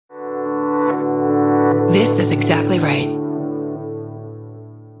This is exactly right.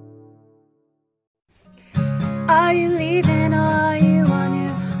 Are you leaving or are you on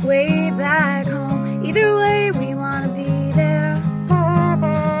your way back home? Either way, we want to be there.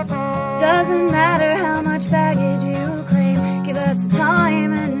 Doesn't matter how much baggage you claim. Give us a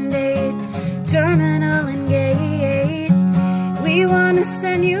time and date, terminal and gate. We want to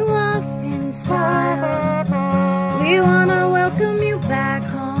send you off in style. We want to welcome you back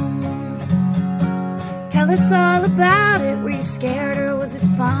home. Tell us all about it. Were you scared or was it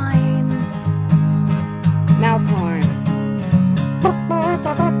fine? Mouth horn.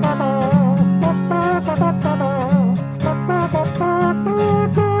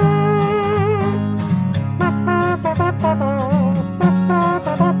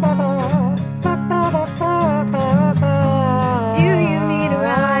 Do you need a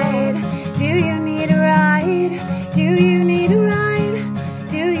ride? Do you need a ride? Do you need a ride?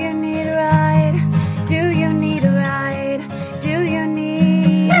 Do you need a ride? Do you need a ride? Do you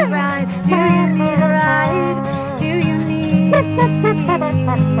need a ride? Do you need a ride? Do you need a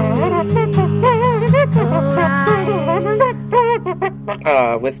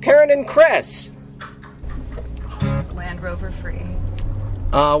ride? With Karen and Chris. Land Rover free.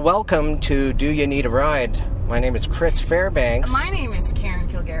 Welcome to Do You Need a Ride? My name is Chris Fairbanks. My name is Karen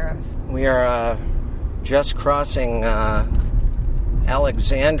Kilgariff. We are just crossing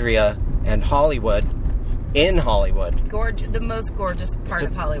Alexandria and Hollywood. In Hollywood. The most gorgeous part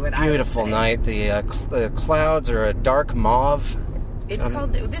of Hollywood. Beautiful night. The clouds are a dark mauve. It's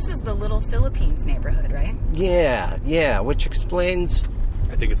called. This is the Little Philippines neighborhood, right? Yeah. Which explains.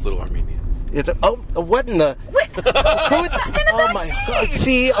 I think it's Little Armenia. What in the? Oh my God!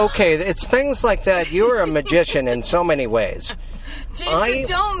 See, okay, it's things like that. You are a magician in so many ways. James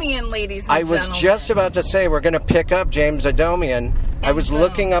Adomian, ladies and I was gentlemen. just about to say we're going to pick up James Adomian. I was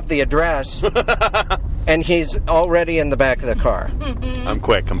looking up the address, and he's already in the back of the car. I'm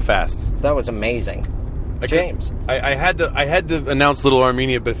quick. I'm fast. That was amazing, James. I had to announce Little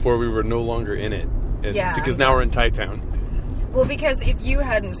Armenia before we were no longer in it. Yeah. Because now we're in Thai Town. Well, because if you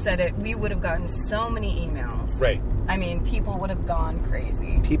hadn't said it, we would have gotten so many emails. Right. I mean, people would have gone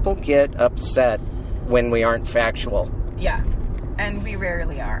crazy. People get upset when we aren't factual. Yeah, and we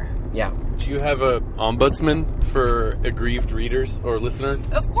rarely are. Yeah. Do you have a ombudsman for aggrieved readers or listeners?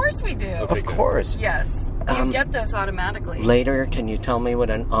 Of course we do. Okay, Of course. Yes. You get those automatically. Later, can you tell me what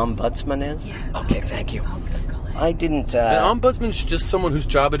an ombudsman is? Yes. Okay, thank you. I'll Google it. I didn't. An ombudsman is just someone whose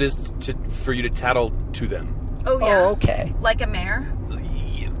job it is for you to tattle to them. Oh, yeah. Oh, okay. Like a mayor?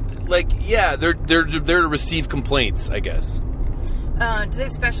 They're there to receive complaints, I guess. Do they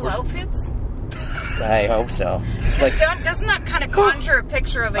have special outfits? I hope so. Like, Doesn't that kind of conjure a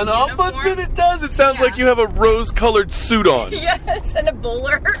picture of a An uniform? ombudsman, it does. It sounds like you have a rose-colored suit on. Yes, and a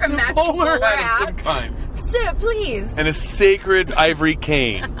bowler, a matching bowler hat hat. of some kind. Sir, please. And a sacred ivory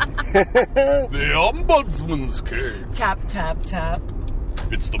cane. The ombudsman's cane. Tap, tap, tap.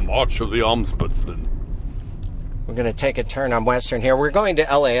 It's the march of the ombudsman. we're going to take a turn on Western here. We're going to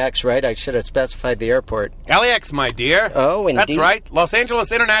LAX, right? I should have specified the airport. LAX, my dear. Oh, indeed. That's right. Los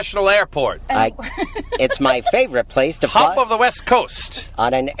Angeles International Airport. It's my favorite place to fly Hub of the West Coast.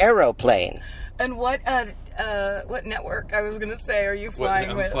 on an aeroplane. And what network, I was going to say, are you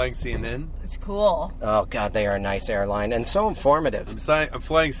flying with? I'm flying CNN. It's cool. Oh, God, they are a nice airline and so informative. I'm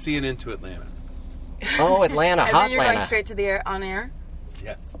flying CNN to Atlanta. Oh, Atlanta, And hot then you're Atlanta. going straight to the on air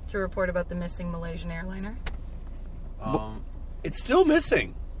Yes. to report about the missing Malaysian airliner. It's still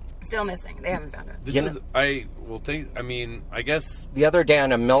missing. Still missing. They haven't found it. I guess. The other day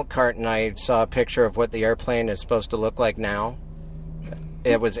on a milk carton, I saw a picture of what the airplane is supposed to look like now.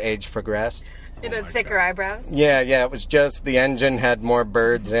 It was age progressed. It had thicker eyebrows. Yeah, it was just the engine had more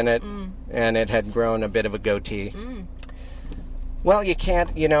birds in it, and it had grown a bit of a goatee. Well, you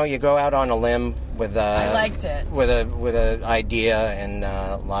can't, you go out on a limb with I liked it. with a idea, and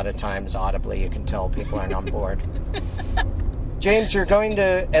a lot of times audibly you can tell people aren't on board. James, you're going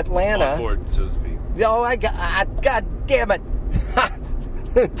to Atlanta. On board, so to speak. Oh, God damn it!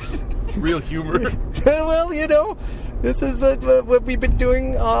 Real humor. Well, this is what we've been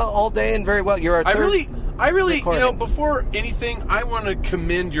doing all day and very well. You're our third I really, recording. before anything, I want to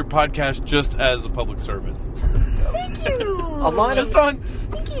commend your podcast just as a public service. Thank you.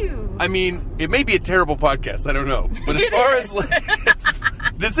 Thank you. I mean, it may be a terrible podcast. I don't know, but as far as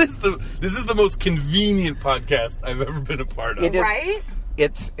this is the most convenient podcast I've ever been a part of. Right?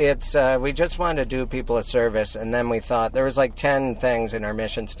 It's we just wanted to do people a service, and then we thought there was like 10 things in our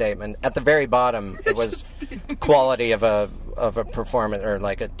mission statement. At the very bottom, it was quality of a performance or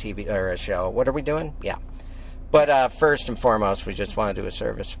like a TV or a show. What are we doing? Yeah. But first and foremost, we just want to do a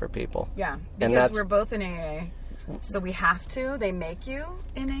service for people. Yeah, And because that's- we're both in AA, so we have to. They make you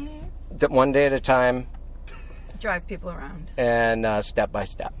in AA. One day at a time Drive people around. and step by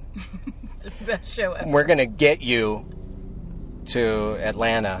step. Best show ever. We're going to get you to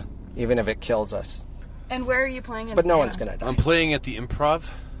Atlanta, even if it kills us. And where are you playing in But no Atlanta? one's going to die. I'm playing at the Improv,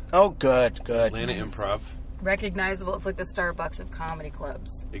 Oh, good. Atlanta Nice. Improv. Recognizable. It's like the Starbucks of comedy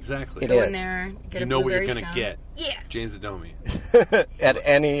clubs. Exactly. It Go is. in there, get You a know what you're blueberry going to scone. get. Yeah. James Adomian. At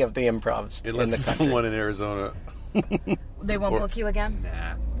any of the improvs in Unless the it's country. the one in Arizona. They won't book you again?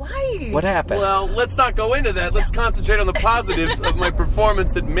 Nah. Why? What happened? Well, let's not go into that. Let's concentrate on the positives of my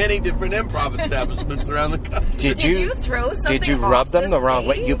performance at many different improv establishments around the country. Did you throw something Did you off rub them the the wrong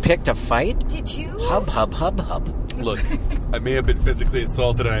way? stage? You picked a fight? Did you? Hub, hub, hub, hub. Look, I may have been physically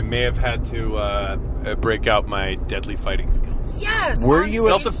assaulted, and I may have had to break out my deadly fighting skills. Yes. Were on you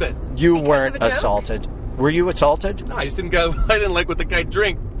stage. Self-defense. You Because weren't of a joke? assaulted. Were you assaulted? No, I just didn't go. I didn't like what the guy had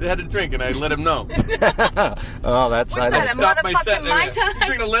to drink, and I let him know. Oh, that's why. What's that, They, a Stop my set. motherfucking Mai You Tai?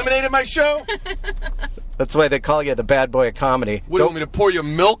 drinking lemonade at my show? that's why they call you the bad boy of comedy. What, do you want me to pour you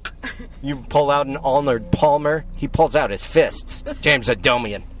milk? You pull out an Arnold Palmer. He pulls out his fists. James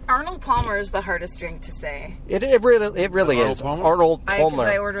Adomian. Arnold Palmer is the hardest drink to say. It really Arnold is. Palmer? Arnold Because Palmer.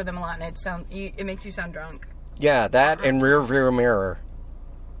 I order them a lot, and it makes you sound drunk. Yeah, that and rear view mirror.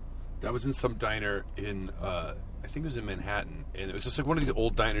 I was in some diner in, I think it was in Manhattan, and it was just like one of these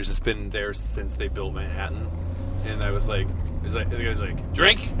old diners that's been there since they built Manhattan. And I was like, the guy was like,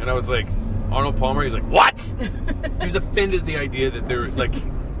 drink? And I was like, Arnold Palmer? He's like, what? He was offended at the idea that they're like,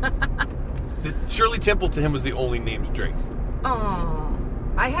 that Shirley Temple to him was the only named drink. Oh.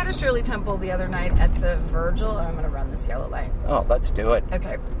 I had a Shirley Temple the other night at the Virgil. Oh, I'm going to run this yellow light. Oh, let's do it.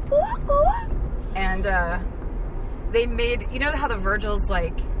 Okay. And they made, you know how the Virgil's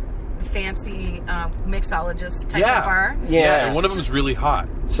like fancy mixologist type of bar? Yeah. And one of them is really hot.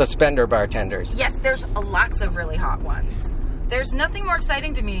 Suspender bartenders. Yes, there's lots of really hot ones. There's nothing more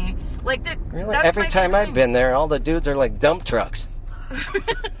exciting to me. Like that. Really? That's Every my time favorite I've thing. been there, all the dudes are like dump trucks.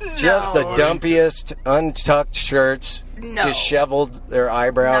 Just the No. dumpiest, untucked shirts, No. disheveled. Their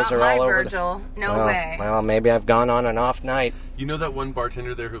eyebrows Not are my all over. Virgil. No Well, way. Well, maybe I've gone on an off night. You know that one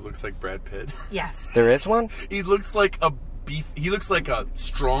bartender there who looks like Brad Pitt? Yes. There is one? He looks like a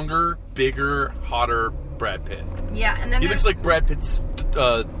stronger, bigger, hotter Brad Pitt. Yeah, and then He there's looks like Brad Pitt's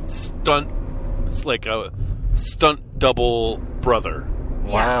like a stunt double brother.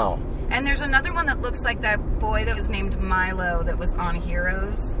 Wow. And there's another one that looks like that boy that was named Milo that was on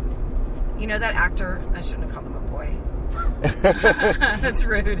Heroes. You know that actor? I shouldn't have called him a boy. That's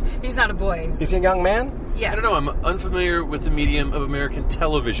rude. He's not a boy. He's a young man? Yes. I don't know, I'm unfamiliar with the medium of American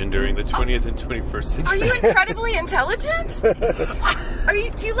television during the 20th and 21st century. Are you incredibly intelligent?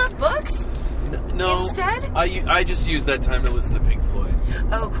 Do you love books? No. Instead? I just use that time to listen to Pink Floyd.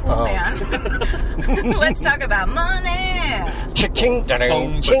 Oh, cool, man. Let's talk about money. Ching, ching,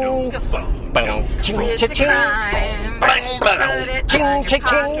 ching. Bang, ching, It's a ching, crime. bang, Put it ching, in your ching,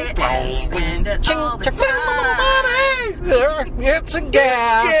 pocket and spend it all the ching, time. There, it's a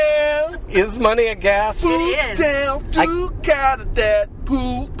gas. Yeah. Is money a gas? It is. Down to kind of that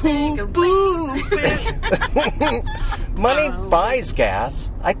poo poo poo. Money buys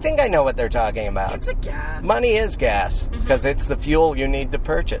gas. I think I know what they're talking about. It's a gas. Money is gas because it's the fuel you need to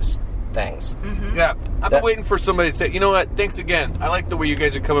purchase things. Yeah, I've That- been waiting for somebody to say, you know what, thanks again. I like the way you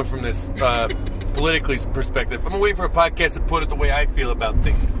guys are coming from this politically perspective. I'm waiting for a podcast to put it the way I feel about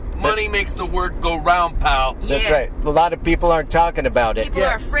things. Money makes the word go round, pal. That's Yeah. right. A lot of people aren't talking about it. People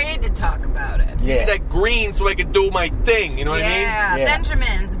are afraid to talk about it. Give me Yeah. that green so I can do my thing, you know what I mean? Yeah, Yeah.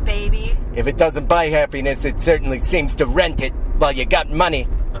 Benjamins, baby. If it doesn't buy happiness, it certainly seems to rent it while you got money.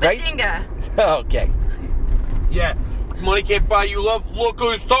 Right? Badinga. Okay. Yeah. Money can't buy you love. Look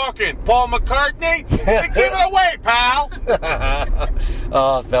who's talking. Paul McCartney? Then give it away, pal.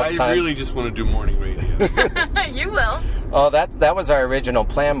 Oh, it's about I time. really just want to do morning radio. You will. Oh, that was our original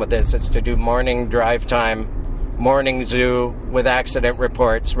plan with this. It's to do morning drive time, morning zoo with accident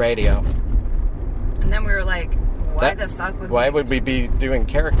reports radio. And then we were like, why That- the fuck would Why we... would we be doing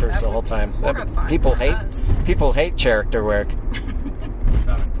characters That the whole would be time? horrifying People for hate us. people hate character work.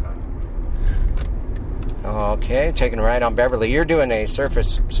 Okay, taking a ride on Beverly. You're doing a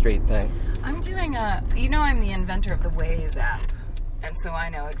Surface Street thing. I'm doing I'm the inventor of the Waze app. And so I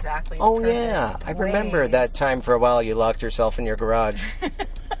know exactly the Oh perfect yeah, I remember Waze. that time for a while you locked yourself in your garage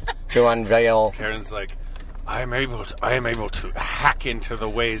to unveil. Karen's like, I am able to hack into the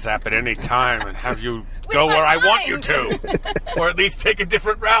Waze app at any time and have you go my where I want you mind. to. Or at least take a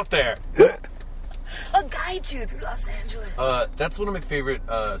different route there. I'll guide you through Los Angeles. That's one of my favorite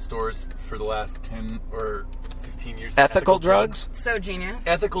stores for the last 10 or 15 years. Ethical drugs? So genius.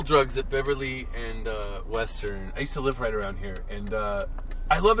 Ethical drugs at Beverly and Western. I used to live right around here, and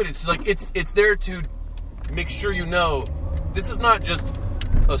I love it. It's like it's there to make sure you know this is not just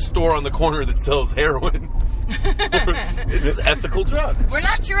a store on the corner that sells heroin. It's ethical drugs. We're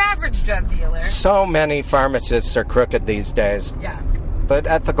not your average drug dealer. So many pharmacists are crooked these days. Yeah. But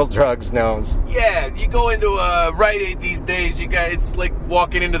ethical drugs knows. Yeah, you go into a Rite Aid these days, it's like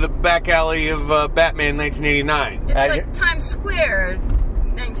walking into the back alley of Batman 1989. It's like Times Square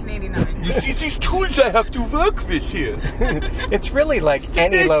 1989. You see these tools I have to work with here. It's really like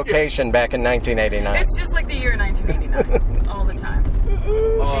any location back in 1989. It's just like the year 1989 all the time.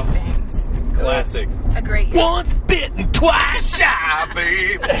 Oh, Big bangs. classic. A great year. Once bitten, twice shy,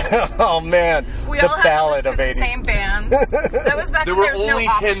 babe. Oh man, We the all had ballad to of listen to the 80. same bands. That was back There when were there was only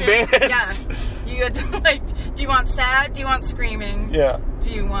no 10 options. bands. Yeah. You had to do you want sad? Do you want screaming? Yeah.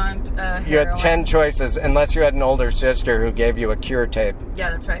 Do you want You had heroin? 10 choices, unless you had an older sister who gave you a cure tape.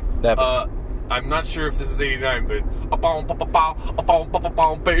 Yeah, that's right. I'm not sure if this is 89, but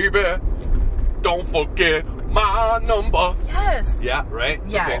baby, don't forget my number. Yes. Yeah, right?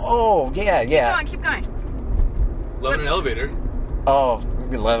 Yes. Okay. Oh, yeah. Keep going. Love in an Elevator. Oh,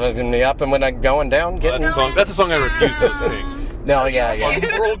 living me up and when I'm going down, getting... That's a song I refuse to sing. No, On yeah.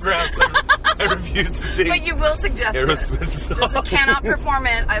 moral grounds, I refuse to sing. But you will suggest it. Aerosmith song. Just cannot perform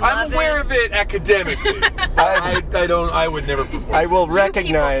it. I love I'm aware of it academically. I would never perform. I will You people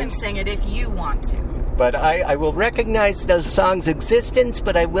recognize... can sing it if you want to. But I will recognize those songs' existence,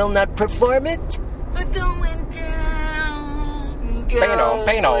 but I will not perform it. We're going down. Pano.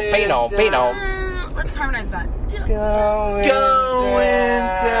 Let's harmonize that. Going down.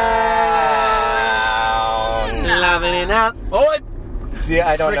 Loving it up. Oh, it See,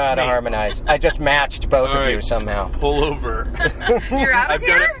 I don't know how to tricked me. harmonize. I just matched both All of you right. somehow. Pull over. You're out of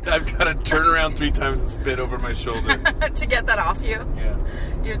here? I've got to turn around 3 times and spit over my shoulder. To get that off you. Yeah.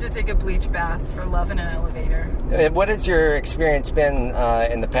 You have to take a bleach bath for love in an elevator. What has your experience been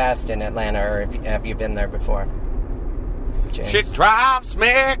in the past in Atlanta, or have you been there before? James? She drives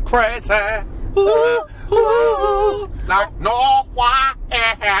me crazy. Ooh, ooh, like no one.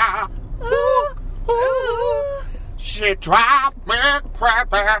 Ooh, ooh. She drives me crazy.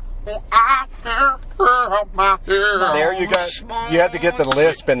 I hear her my ear. There you had to get the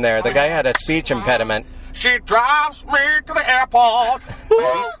lisp in there. The guy had a speech impediment. She drives me to the airport. Ooh,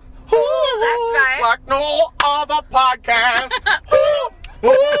 ooh, That's right. Like no other podcast. Ooh,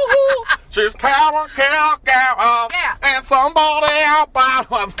 ooh, she's Carol. Yeah. And somebody out by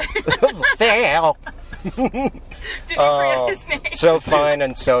Fail. Did you forget his name? So fine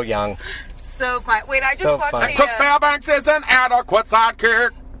and so young. So fine. Wait, I just So watched fine. the... Chris Fairbanks is an adequate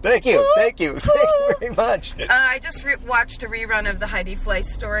sidekick. Thank you very much. I just watched a rerun of the Heidi Fleiss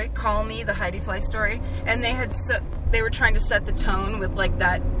story. Call Me, the Heidi Fleiss story, and they were trying to set the tone with like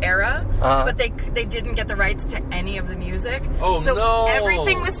that era, but they didn't get the rights to any of the music. Oh, so no.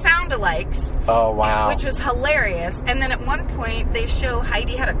 everything was sound-alikes. Oh, wow. Which was hilarious. And then at one point they show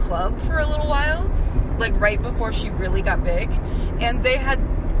Heidi had a club for a little while, like right before she really got big, and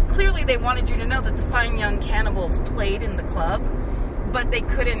clearly they wanted you to know that the Fine Young Cannibals played in the club, but they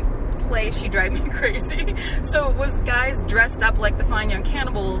couldn't play She Drive Me Crazy. So it was guys dressed up like the Fine Young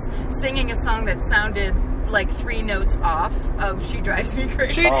Cannibals singing a song that sounded like 3 notes off of She Drives Me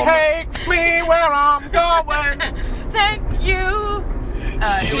Crazy. She takes me where I'm going. Thank you.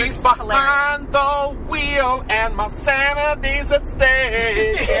 It She's was behind the wheel and my sanity's at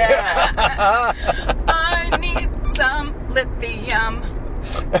stake. Yeah. I need some lithium.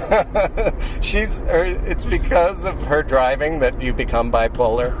 It's because of her driving that you become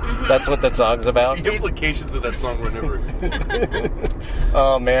bipolar. Mm-hmm. That's what the song's about. The implications of that song were never.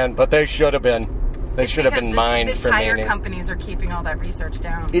 Oh man, but they should have been. They should have been mined the for tire meaning. companies are keeping all that research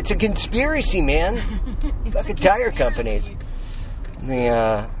down. It's a conspiracy, man. Fucking tire companies.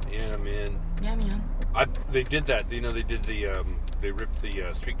 Yeah, man. Yeah, man. They did that. They did they ripped the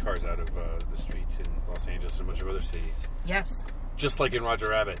streetcars out of the streets in Los Angeles and a bunch of other cities. Yes. Just like in Roger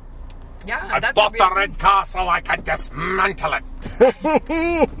Rabbit. Yeah, I that's bought a real the red car so I could dismantle it.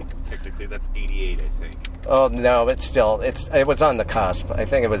 Technically, that's 88, I think. Oh no, it was on the cusp. I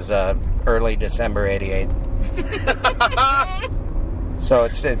think it was early December '88. So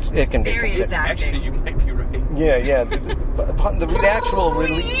it can be Very considered. exact. Actually, you might be right. Yeah. Upon the actual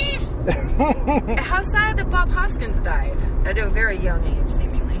release. How sad that Bob Hoskins died at a very young age,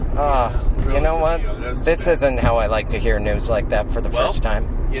 seemingly. You know what? Relatively young. That was too This bad. isn't how I like to hear news like that for the first time.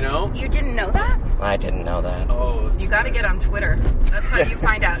 You know? You didn't know that? I didn't know that. Oh, You got to get on Twitter. That's how you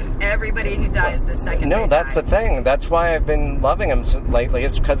find out everybody who dies the second No, they that's die. the thing. That's why I've been loving him lately.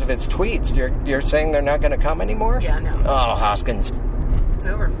 It's because of his tweets. You're saying they're not going to come anymore? Yeah, no. Oh, Hoskins. It's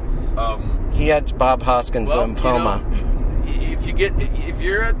over. He had Bob Hoskins lymphoma. If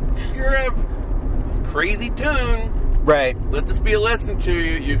you're a crazy tune, Right. let this be a lesson to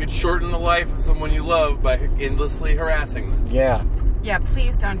you. You could shorten the life of someone you love by endlessly harassing them. Yeah. Yeah,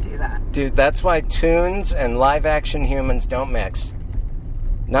 please don't do that. Dude, that's why tunes and live-action humans don't mix.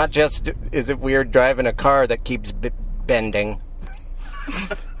 Not just is it weird driving a car that keeps bending.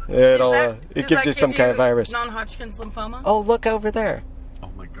 It gives you some kind of virus. Non-Hodgkin's lymphoma? Oh, look over there. Oh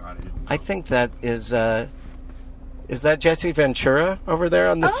my God! I think that is that Jesse Ventura over there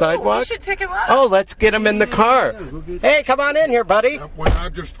on the Oh, sidewalk? we should pick him up. Oh, let's get him in the car. Hey, come on in here, buddy. Hi!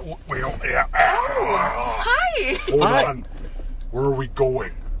 Hold Hi. on. Where are we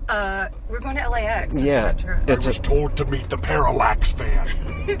going? We're going to LAX. Mr. Yeah, Ventura. it's I was told to meet the Parallax van.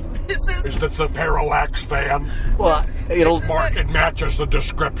 This is... Is this the Parallax van? well, it'll. Mark, it matches the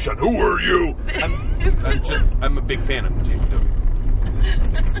description. Who are you? I'm a big fan of James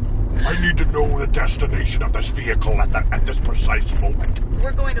Adomian. I need to know the destination of this vehicle at this precise moment.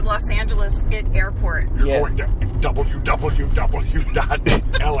 We're going to Los Angeles Airport. You're Yeah. going to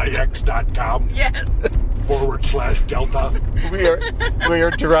www.lax.com Yes. /Delta. We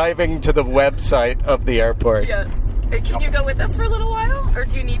are driving to the website of the airport. Yes. Can you go with us for a little while? Or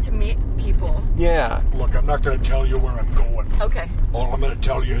do you need to meet people? Yeah. Look, I'm not going to tell you where I'm going. Okay. All I'm going to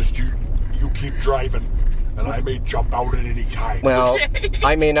tell you is you keep driving, and I may jump out at any time. Well, Okay.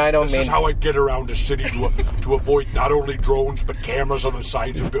 I mean, I don't This mean. is how I get around the city to avoid not only drones, but cameras on the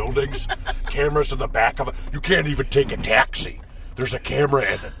sides of buildings, cameras in the back of it. You can't even take a taxi. There's a camera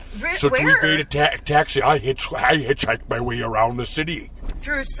in it. So to Where? evade a taxi, I hitchhike my way around the city.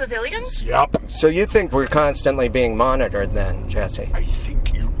 Through civilians? Yep. So you think we're constantly being monitored then, Jesse? I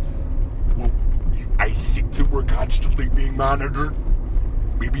think that we're constantly being monitored.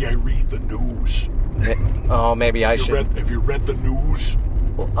 Maybe I read the news. Oh, maybe I should. Have you read the news?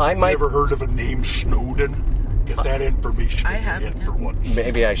 I might. You ever heard of a name Snowden? Get that information I in your haven't. head for once.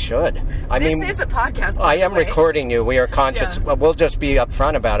 Maybe I should. I This mean, is a podcast. I by the am way. recording you. We are conscious. Yeah. We'll just be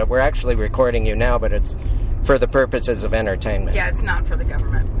upfront about it. We're actually recording you now, but it's for the purposes of entertainment. Yeah, it's not for the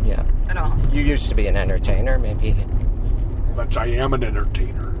government Yeah. at all. You used to be an entertainer, maybe. I am an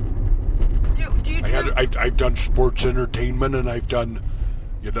entertainer. Do you do? I've done sports entertainment, and I've done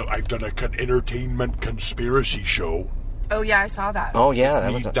an entertainment conspiracy show. Oh yeah, I saw that. Oh yeah,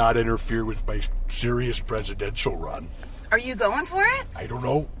 that was Need not interfere with my serious presidential run. Are you going for it? I don't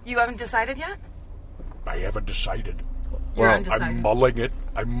know. You haven't decided yet? I haven't decided. You're Well, undecided.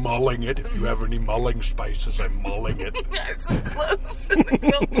 I'm mulling it. If you have any mulling spices, I'm mulling it. I have some cloves in the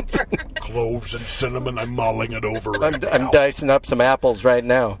Gilbert. Cloves and cinnamon, I'm mulling it over right I'm now. dicing up some apples right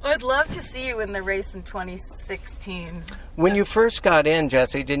now. I'd love to see you in the race in 2016. When you first got in,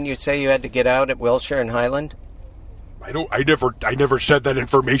 Jesse, didn't you say you had to get out at Wilshire and Highland? I never said that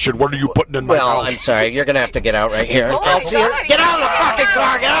information. What are you putting in my Well, mouth? I'm sorry. You're going to have to get out right here. Oh my I'll see you. God, Get out of the yeah. fucking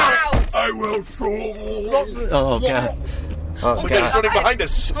car! Get out! I will. Oh, God. Oh, Oh my God, he's God. running behind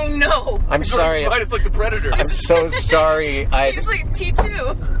us. Oh no! I'm He's sorry. running behind us like the Predator. I'm so sorry. He's like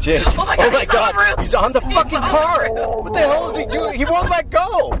T2. Jim- Oh my God! He's on the roof. He's on the He's fucking on the car. roof. What the hell is he doing? He won't let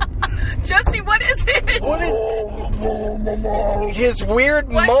go. Jesse, what is it? What is his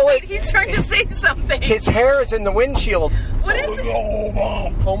weird What? mullet? Wait, he's trying to say something. His hair is in the windshield. What is it?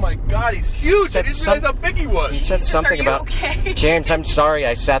 Oh my God, he's huge. Said I didn't realize some- how big he was. He said Jesus, something are you about okay? James. I'm sorry.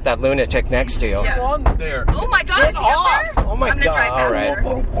 I sat that lunatic next to you. Yeah. Come on there. Oh my God! Is he up there? Oh my I'm gonna God, drive all right.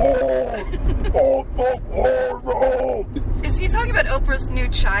 faster. Is he talking about Oprah's new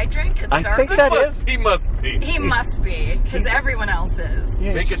chai drink at I Starbucks? think that is. He must be. He must be, because everyone else is.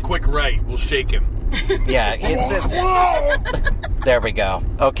 Make a quick right. We'll shake him. Yeah. There we go.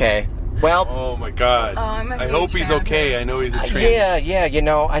 Okay. Well. Oh my God. I'm a I huge hope he's fan of okay. his. I know he's a trained Yeah. You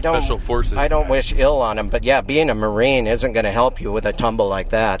know, I don't. Special Forces I don't guy. wish ill on him, but yeah, being a Marine isn't going to help you with a tumble like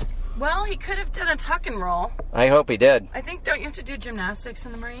that. Well, he could have done a tuck and roll. I hope he did. I think, don't you have to do gymnastics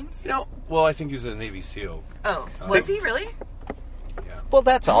in the Marines? You know, well, I think he's a Navy SEAL. Oh, was he really? Well,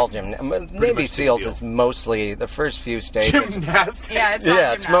 that's all Navy much SEALs big deal. is mostly the first few stages. Gymnastics. Yeah, it's all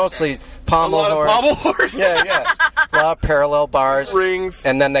Yeah, it's mostly gymnastics. A pommel lot of horse. pommel horses. Yeah. A lot of parallel bars. Rings.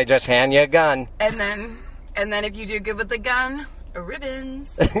 And then they just hand you a gun. And then if you do good with the gun,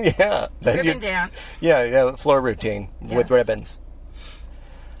 ribbons. Yeah. Then Ribbon you- dance. Yeah, floor routine with ribbons.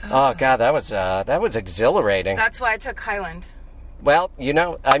 Oh God, that was exhilarating. That's why I took Highland. Well,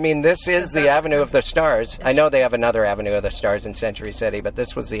 I mean, this is the Avenue of the Stars. I know they have another Avenue of the Stars in Century City, but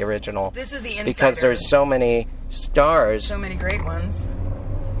this was the original. This is the Insiders. Because there's so many stars. So many great ones.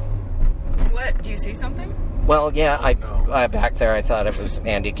 What? Do you see something? Well, yeah, I back there I thought it was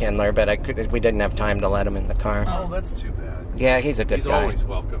Andy Kindler, but we didn't have time to let him in the car. Oh, that's too bad. Yeah, he's a good guy. He's always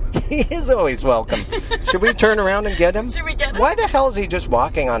welcome. He is always welcome. Should we turn around and get him? Should we get him? Why the hell is he just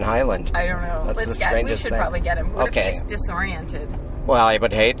walking on Highland? I don't know. That's the We strangest should thing. probably get him. What Okay. if he's disoriented? Well, I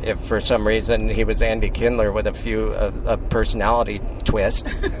would hate if for some reason he was Andy Kindler with a personality twist.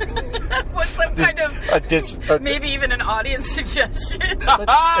 What's some kind of maybe even an audience suggestion of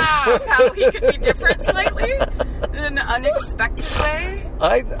how he could be different slightly in an unexpected way?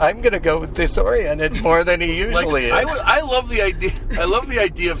 I'm gonna go with disoriented more than he usually is. I love the idea. I love the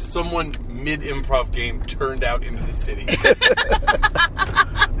idea of someone mid-improv game turned out into the city.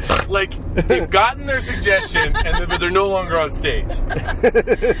 Like they've gotten their suggestion, but they're no longer on stage.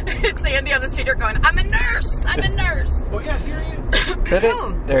 It's Andy on the street going, "I'm a nurse. I'm a nurse." Oh yeah, here he is.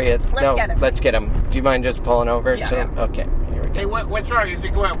 There he is. Get him. Let's get him. Do you mind just pulling over? Yeah. Okay. Here we go. Hey, what's wrong?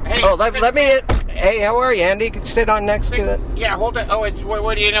 Hey, Oh, let me. Hey, how are you, Andy? You can sit on next to it. Yeah, hold on. Oh,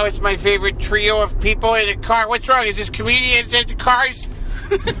 what do you know? It's my favorite trio of people in a car. What's wrong? Is this comedians in the cars?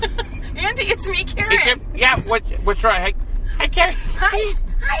 Andy, it's me, Karen. Yeah, what's wrong? Hi, Karen. Hi.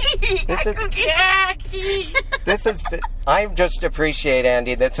 This is Jackie. This is. I just appreciate,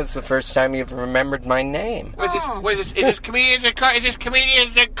 Andy. This is the first time you've remembered my name. Is this comedians in cars? Is this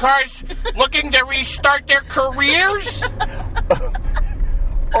comedians in cars looking to restart their careers?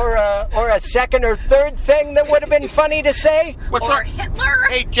 Or a second or third thing that would have been funny to say. What's Or wrong? Hitler.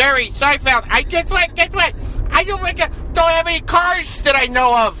 Hey, Jerry Seinfeld. Guess what? I don't have any cars that I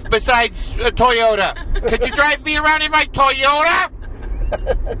know of besides a Toyota. Could you drive me around in my Toyota?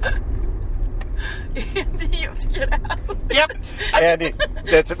 Andy, you have to get out. Yep. Andy,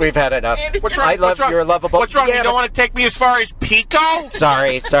 we've had enough. Andy, What's wrong? You're lovable. What's wrong? Yeah, You don't want to take me as far as Pico?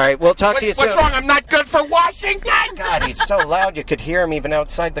 Sorry. We'll talk to you soon. What's wrong? I'm not good for Washington. God, he's so loud you could hear him even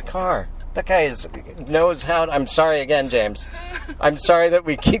outside the car. That guy knows how. I'm sorry again, James. I'm sorry that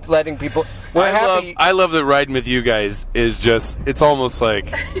we keep letting people. We're happy. I love that riding with you guys is just. It's almost like.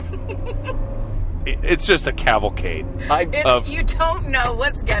 It's just a cavalcade. You don't know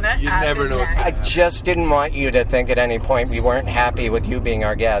what's gonna happen. You never know what's I just didn't want you to think at any point we weren't happy with you being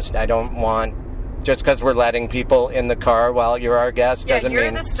our guest. I don't want. Just because we're letting people in the car while you're our guest doesn't you're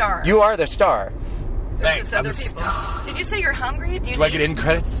mean. the star. You are the star. Thanks, I'm Other the people. Did you say you're hungry? Do I get in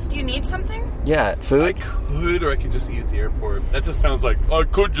credits? Do you need something? Yeah, I food. could, or I could just eat at the airport. That just sounds like I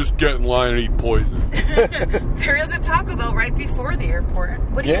could just get in line and eat poison. There is a Taco Bell right before the airport.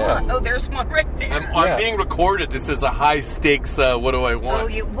 What do you Yeah. want? Oh, there's one right there. I'm being recorded. This is a high stakes. What do I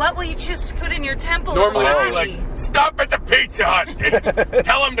want? What will you just put in your temple? Normally I'd be body? like, stop at the Pizza Hut and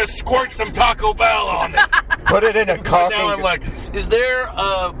tell them to squirt some Taco Bell on it. Put it in a But caulking. now I'm like, is there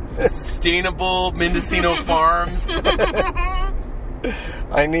a sustainable Mendocino Farms?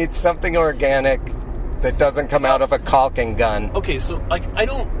 I need something organic that doesn't come out of a caulking gun. Okay, so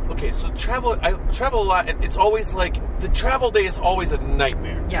travel. I travel a lot, and it's always like the travel day is always a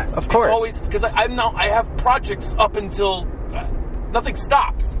nightmare. Yes. Of course. It's always because I have projects up until nothing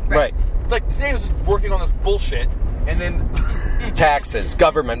stops. Right. Like today I was just working on this bullshit, and then Taxes,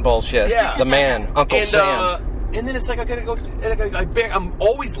 government bullshit. Yeah. The man, Uncle Sam. And then it's like I gotta go. I'm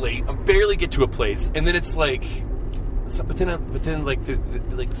always late. I barely get to a place, and then it's like, but then like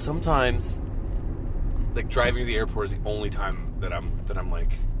like sometimes, like driving to the airport is the only time that I'm like,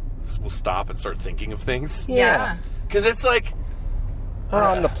 will stop and start thinking of things. Yeah. Because it's like, Or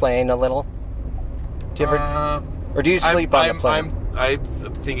on the plane a little. Do you ever? Or do you sleep on the plane? I'm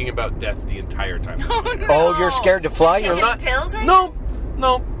thinking about death the entire time. Oh, you're scared to fly? You're You're taking pills right No.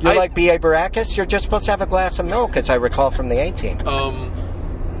 You're like B.A. Baracus? You're just supposed to have a glass of milk, as I recall from the A-Team.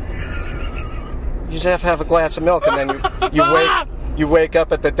 You just have to have a glass of milk, and then you wake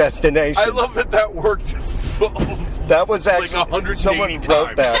up at the destination. I love that worked. That was actually like 180 someone times.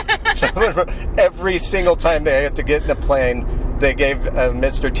 wrote that. Someone wrote, every single time they had to get in a plane, they gave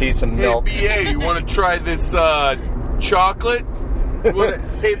Mr. T some milk. Hey, BA, you want to try this chocolate?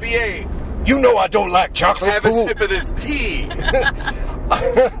 Hey, BA, You know I don't like chocolate. have fool. a sip of this tea.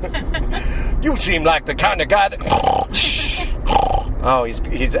 You seem like the kind of guy that. Oh,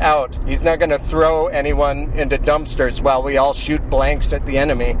 he's out. He's not going to throw anyone into dumpsters while we all shoot blanks at the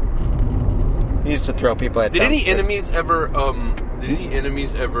enemy. He used to throw people at Did dumpsters. any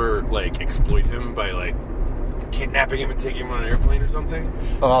enemies ever like exploit him by like kidnapping him and taking him on an airplane or something?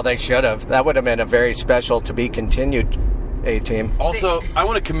 Oh, they should have. That would have been a very special to be continued A-Team. Also, I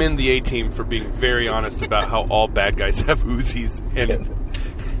want to commend the A-Team for being very honest about how all bad guys have Uzis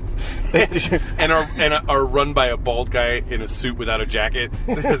and are run by a bald guy in a suit without a jacket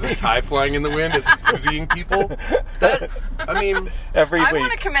that has a tie flying in the wind as he's Uziing people. Every I week.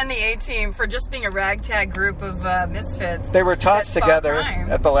 want to commend the A-Team for just being a ragtag group of misfits. They were tossed that fought together crime.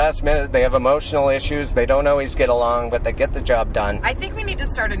 at the last minute. They have emotional issues. They don't always get along, but they get the job done. I think we need to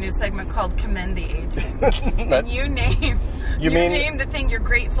start a new segment called Commend the A-Team. And you name the thing you're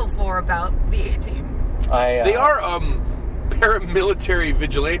grateful for about the A-Team. They are paramilitary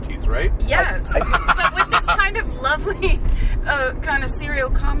vigilantes, right? Yes, but with this kind of lovely kind of serial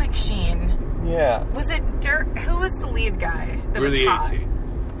comic sheen. Yeah. Was it Dirk? Who was the lead guy that We're was the hot? A-Team.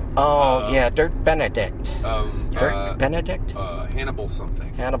 Yeah, Dirk Benedict. Dirk Benedict? Hannibal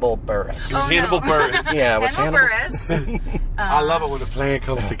something. Hannibal Buress. It was Hannibal Buress. Yeah, it was Hannibal Hannibal. Buress. I love it when the plan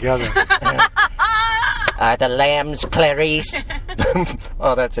comes together. The lambs, Clarice.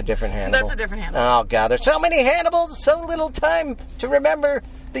 Oh, that's a different Hannibal. That's a different Hannibal. Oh, God. There's so many Hannibals, so little time to remember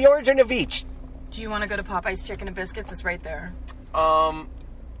the origin of each. Do you want to go to Popeye's Chicken and Biscuits? It's right there.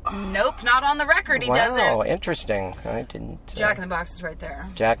 Nope, not on the record. He Wow, doesn't. interesting. I didn't... Jack in the Box is right there.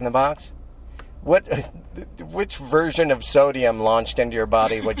 Jack in the Box? Which version of sodium launched into your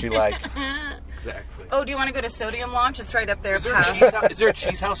body would you like? Exactly. Oh, do you want to go to Sodium Launch? It's right up there. Is there a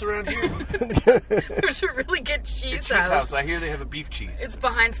cheese house around here? There's a really good cheese Cheese house. I hear they have a beef cheese. It's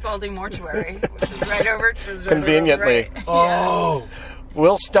behind Spalding Mortuary, which is right over. Conveniently. Right. Oh.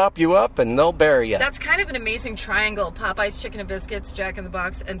 We'll stop you up and they'll bury you. That's kind of an amazing triangle. Popeye's Chicken and Biscuits, Jack in the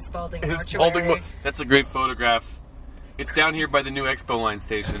Box, and Spalding Mortuary. That's a great photograph. It's down here by the new Expo Line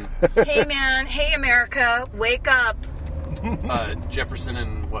station. Hey, man. Hey, America. Wake up. Jefferson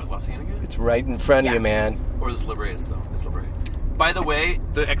and Los Angeles? It's right in front of you, man. Or it's La Brea, though. It's La Brea. By the way,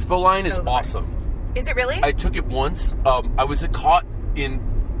 the Expo Line is awesome. Is it really? I took it once. I was caught in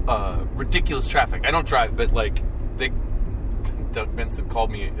ridiculous traffic. I don't drive, but Doug Benson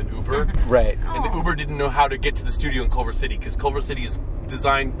called me an Uber. Right. And the Uber didn't know how to get to the studio in Culver City because Culver City is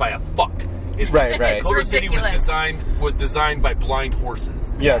designed by a fuck. Right. Culver City was designed by blind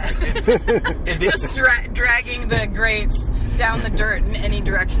horses. Yes. Just dragging the grates down the dirt in any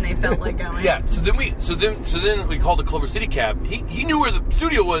direction they felt like going. Yeah. So then we called a Culver City cab. He knew where the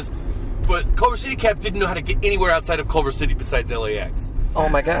studio was, but Culver City cab didn't know how to get anywhere outside of Culver City besides LAX. Oh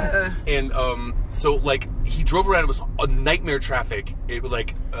my God. And so he drove around. It was a nightmare traffic. It was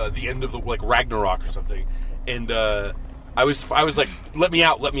the end of the Ragnarok or something. And I was like, let me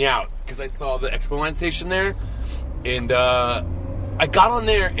out, because I saw the Expo Line station there. And I got on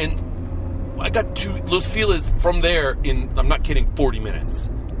there and I got to Los Feliz from there in, I'm not kidding, 40 minutes.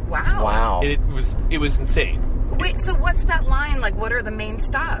 Wow. And it was insane. Wait, so what's that line? What are the main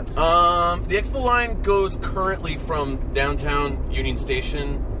stops? The Expo Line goes currently from downtown Union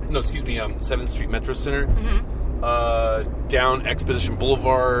Station, 7th Street Metro Center, down Exposition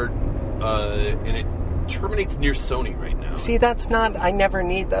Boulevard, and it terminates near Sony right now. See, that's not, I never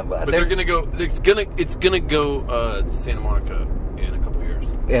need that. But they're gonna go, it's gonna go to Santa Monica in a couple years.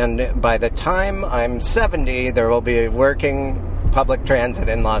 And by the time I'm 70, there will be working public transit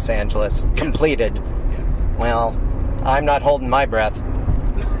in Los Angeles. Yes. Completed. Yes. Well, I'm not holding my breath.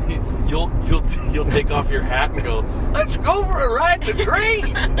 You'll take off your hat and go, let's go for a ride in the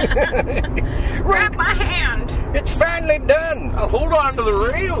train. Grab my hand. It's finally done. I'll hold on to the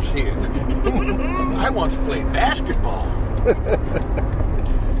rails here. I once played basketball.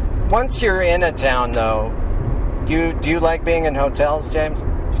 Once you're in a town, though, do you like being in hotels, James?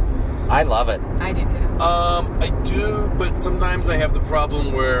 I love it. I do too. I do, but sometimes I have the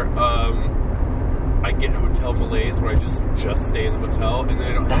problem where I get hotel malaise where I just stay in the hotel and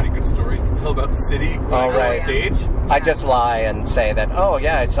then I don't have any good stories to tell about the city when I go on stage. I just lie and say that, oh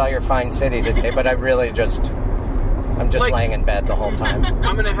yeah, I saw your fine city today, but I really I'm just laying in bed the whole time.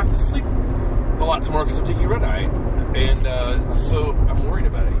 I'm going to have to sleep a lot tomorrow because I'm taking red eye, and so I'm worried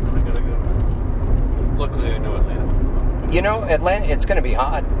about it. I got to go. Luckily, I know Atlanta. You know, Atlanta, it's going to be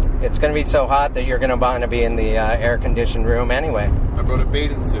hot. It's going to be so hot that you're going to want to be in the air-conditioned room anyway. I brought a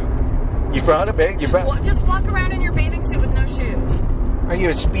bathing suit. You brought a big? Just walk around in your bathing suit with no shoes. Are you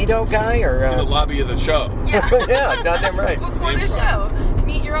a Speedo guy or? In the lobby of the show. Yeah, yeah, goddamn right. Before the show,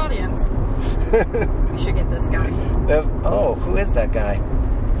 meet your audience. We should get this guy. Who is that guy?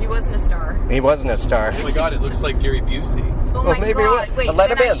 He wasn't a star. He wasn't a star. Oh my God, it looks like Gary Busey. Oh my God! Wait, let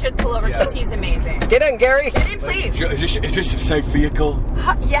then him I in. should pull over because he's amazing. Get in, Gary. Get in, please. Is this a safe vehicle?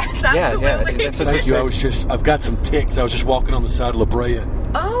 Yes, absolutely. Yeah, Thank you. I've got some ticks. I was just walking on the side of La Brea.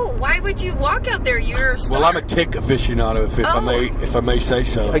 Oh, Why would you walk out there? You're a star. Well, I'm a tick aficionado, if I may say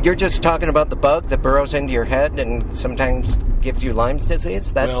so. You're just talking about the bug that burrows into your head and sometimes gives you Lyme's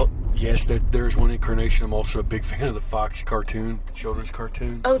disease? Well, yes, there's one incarnation. I'm also a big fan of the Fox cartoon, the children's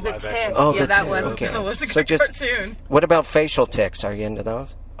cartoon. Oh, the live tick. action. Oh, yeah, the that tick. was, Okay. that was a So good just- cartoon. What about facial ticks? Are you into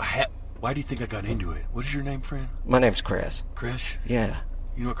those? Why do you think I got into it? What is your name, friend? My name's Chris. Chris? Yeah.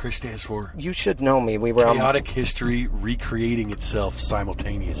 You know what Chris stands for? You should know me. We were Chaotic history recreating itself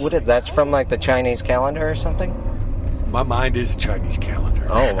simultaneously. What is that's from like the Chinese calendar or something? My mind is a Chinese calendar.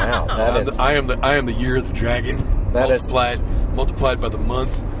 Oh wow, that is. I am the year of the dragon. That is- multiplied by the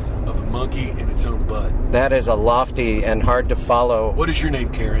month of the monkey in its own butt. That is a lofty and hard to follow. What is your name,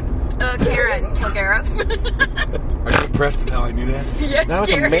 Karen? Karen Kilgariff. Are you impressed with how I knew that? Yes, That was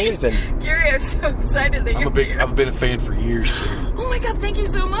Gary. amazing. Gary, I'm so excited that you're here. I've been a fan for years, Karen. Oh my God, thank you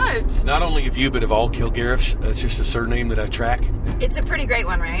so much. Not only of you, but of all Kilgariffs. That's just a surname that I track. It's a pretty great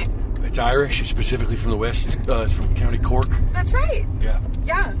one, right? It's Irish. It's specifically from the West. It's from County Cork. That's right. Yeah.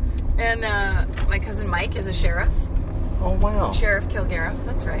 Yeah. And my cousin Mike is a sheriff. Oh wow. Sheriff Kilgariff.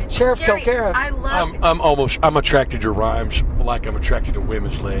 That's right. Sheriff Gary, Kilgariff. I love I'm attracted to rhymes like I'm attracted to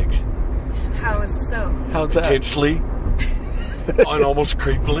women's legs. how is so. How's that? Intensely. And almost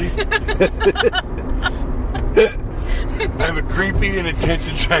creepily. I have a creepy and intense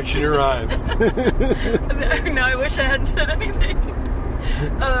attraction to rhymes. No, I wish I hadn't said anything.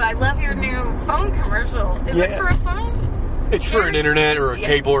 Oh, I love your new phone commercial. Is it Yeah. for a phone? It's for an internet or a Yeah.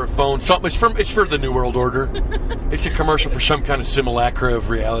 cable or a phone. Something. It's for the New World Order. It's a commercial for some kind of simulacra of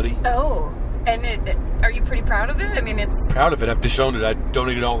reality. Oh, and are you pretty proud of it? I mean, it's. Proud of it. I've disowned it. I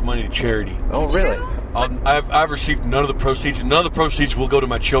donated all the money to charity. Oh Did really? you? I've received none of the proceeds, and none of the proceeds will go to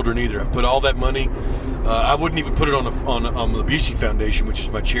my children either. I've put all that money. I wouldn't even put it on the Busey Foundation, which is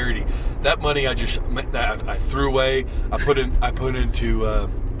my charity. That money I threw away. I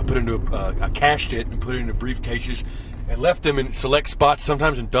cashed it and put it into briefcases and left them in select spots,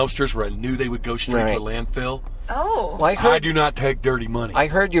 sometimes in dumpsters where I knew they would go straight to a landfill. Oh. Well, I do not take dirty money. I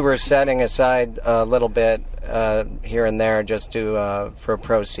heard you were setting aside a little bit here and there just to for a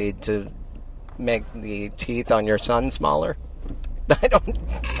proceed to make the teeth on your son smaller. I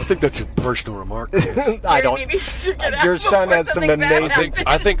think that's a personal remark. I don't. Maybe you should get out Your son before has some something bad amazing-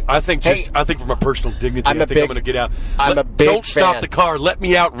 happens. I think for my personal dignity, I'm I a think I'm big- going to get out. I'm a big Don't stop fan. the car. Let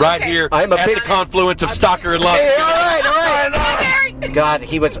me out right Okay. here I'm a at big- the confluence of Stocker and Love. Hey, all right. Gary! God,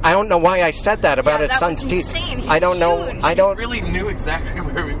 he was. I don't know why I said that about Yeah, his that son's was teeth. insane. He's I don't know. huge. I don't. Really knew exactly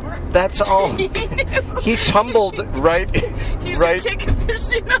where we were. That's all. He tumbled right. He's right. a tick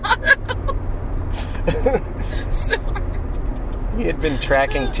aficionado. Sorry. He had been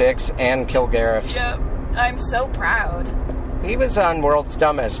tracking ticks and Kilgariffs. Yeah. I'm so proud. He was on World's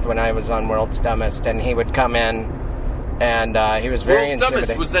Dumbest when I was on World's Dumbest, and he would come in, and he was very World's Dumbest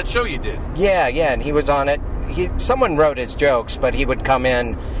intimidating. was that show you did. Yeah, and he was on it. Someone wrote his jokes, but he would come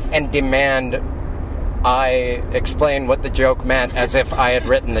in and demand I explain what the joke meant as if I had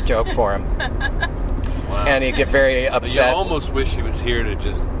written the joke for him. Wow. And he'd get very You upset. almost wish he was here to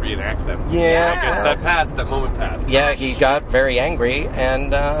just reenact that. Yeah. I guess that moment passed. Yeah, he got very angry,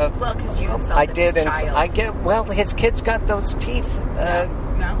 and Well, because you insulted I did. his child. His kids got those teeth.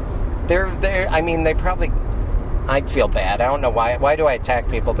 No? They're. I mean, they probably. I'd feel bad. I don't know why. Why do I attack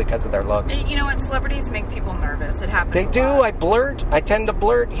people because of their looks? You know what? Celebrities make people nervous. It happens. They a do. lot. I blurt. I tend to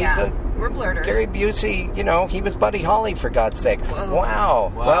blurt. Yeah, we're blurters. Gary Busey, he was Buddy Holly, for God's sake. Whoa.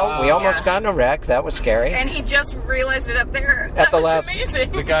 Wow. Well, we almost Yeah. got in a wreck. That was scary. And he just realized it up there. At That the was last-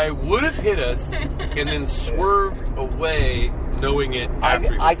 amazing. The guy would have hit us and then swerved away, knowing it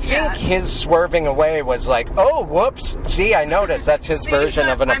after. I think his swerving away was like, oh, whoops. See, I noticed. That's his See, version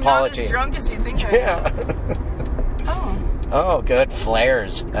of an I'm apology. not as drunk as you think I Yeah. am. Oh, Oh, good.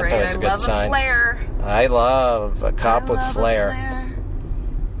 Flares. That's great. always I a good love sign. a flare. I love a cop with I love a flair.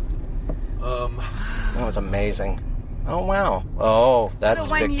 That was amazing. Oh, wow. Oh, that's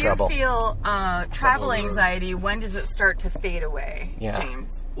so when big you trouble. feel travel Trouble. anxiety, when does it start to fade away, Yeah.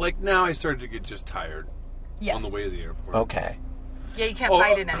 James? Like now, I started to get just tired Yes. on the way to the airport. Okay. Yeah, you can't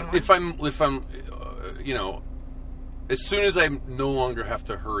fight it anymore. If I'm, as soon as I no longer have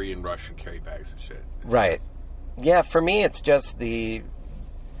to hurry and rush and carry bags and shit. Right. Yeah, for me, it's just the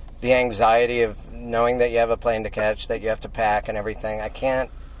anxiety of knowing that you have a plane to catch, that you have to pack and everything.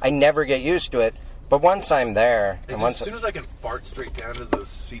 I never get used to it. But once I'm there, As soon as I can fart straight down to those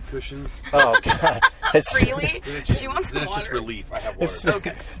seat cushions, oh god, Freely? then it's just, She wants some then it's just water. relief. I have water.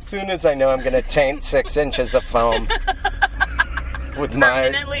 okay. As soon as I know I'm going to taint 6 inches of foam with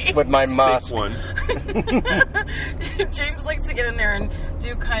my Permanently. musk. Sick one. James likes to get in there and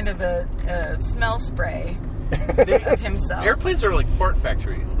do kind of a smell spray. of himself. Airplanes are like fart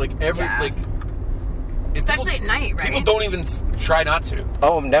factories. Like Yeah. Especially at night, right? People don't even try not to.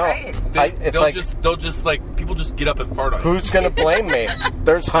 Oh no! Right. They'll just people just get up and fart on you. Who's gonna blame me?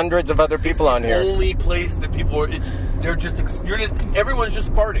 There's hundreds of other people on here. Only place that people are, everyone's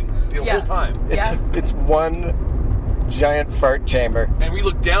just farting the whole time. It's one giant fart chamber. And we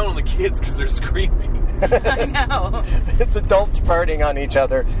look down on the kids because they're screaming. I know. It's adults farting on each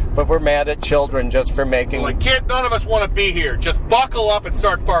other, but we're mad at children just for making. Like, kid, none of us want to be here. Just buckle up and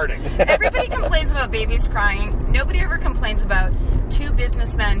start farting. Everybody complains about babies crying. Nobody ever complains about two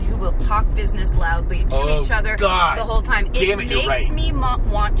businessmen who will talk business loudly to each other God. the whole time. Damn it, you're makes right. me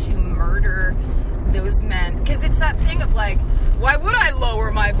want to murder those men. Because it's that thing of like, why would I lower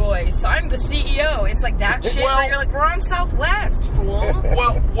my voice? I'm the CEO. It's like that shit where you're like, we're on Southwest, fool.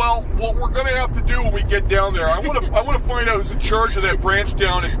 Well, what we're gonna have to do when we get down there, I want to find out who's in charge of that branch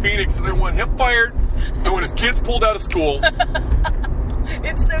down in Phoenix, and I want him fired. I want his kids pulled out of school.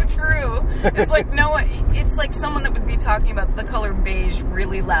 It's so true. It's like it's like someone that would be talking about the color beige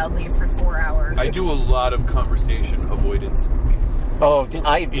really loudly for 4 hours. I do a lot of conversation avoidance Oh,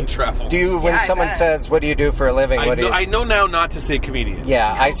 in travel. do you when Yeah, I someone bet. says, "What do you do for a living?" I know now not to say comedian.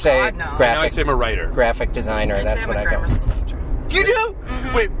 Yeah, I say God, no. Now I graphic say I'm a writer. graphic designer. I That's say what I'm I a grammar go. school teacher. You do?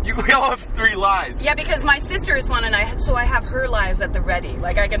 Wait, we all have 3 lies. Yeah, because my sister is one, and I have her lies at the ready.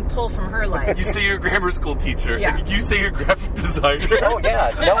 Like I can pull from her lies. You say you're a grammar school teacher. Yeah. And you say you're a graphic designer. Oh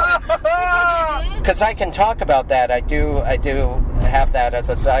yeah, no, because I can talk about that. I do have that as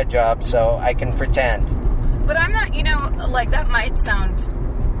a side job, so I can pretend. But I'm not, like that might sound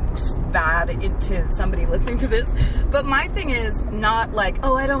bad to somebody listening to this, but my thing is not like,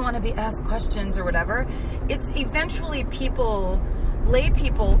 oh, I don't want to be asked questions or whatever. It's eventually lay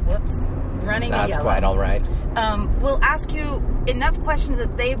people, running a That's yellow. quite all right. Will ask you enough questions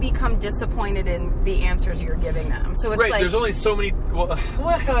that they become disappointed in the answers you're giving them. So it's Right, like, there's only so many. Well,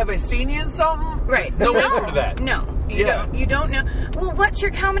 what have I seen you in something? right. No answer to that. No, you Yeah. don't. You don't know. Well, what's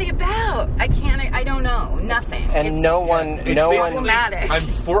your comedy about? I don't know. Nothing. And It's no one. problematic. I'm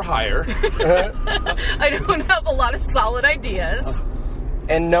for hire. I don't have a lot of solid ideas.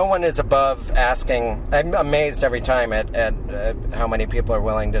 And no one is above asking. I'm amazed every time at how many people are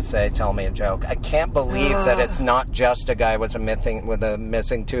willing to say, "Tell me a joke." I can't believe that it's not just a guy with a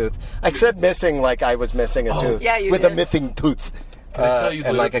missing tooth. I said missing like I was missing a tooth. Yeah, you with did. a missing tooth. Can I tell you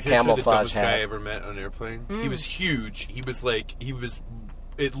and like a the camouflage dumbest guy I hat. ever met on an airplane? He was huge. He was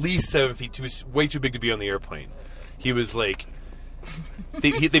at least 7 feet. He was way too big to be on the airplane. He was like.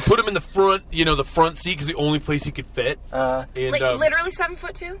 They put him in the front, the front seat because the only place he could fit. And Literally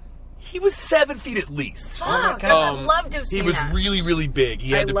 7'2". he was 7 feet at least. Fuck, I'd love to have seen He was that. really, really big.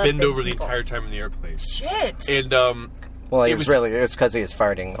 He had to love bend big over the people. entire time in the airplane. Shit. And Well, It was- it's because he was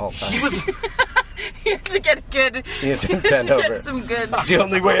farting the whole time. he was. You have to get good. You have to bend to over. get some good. It's the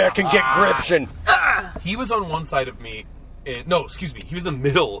only way I can get gription. He was on one side of me. No, excuse me. He was in the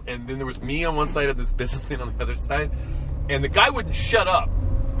middle, and then there was me on one side and this businessman on the other side. And the guy wouldn't shut up.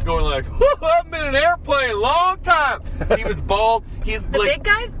 It's going like, I've been in an airplane a long time. He was bald. The big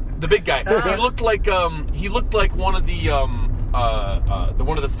guy? The big guy. He looked like one of the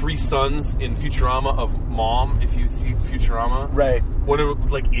one of the 3 sons in Futurama of Mom. If you see Futurama, Right. One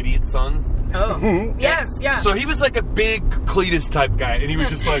of idiot sons. Oh. Yes, yeah. So he was like a big Cletus type guy, and he was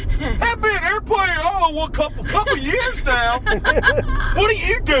just like, I've been in an airplane couple years now. What do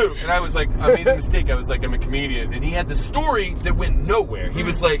you do? And I was like, I made a mistake. I was like, I'm a comedian. And he had this story that went nowhere. He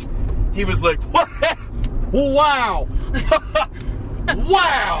was like, what? Wow.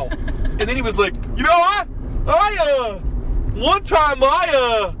 Wow. And then he was like, one time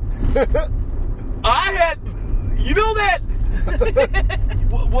I had,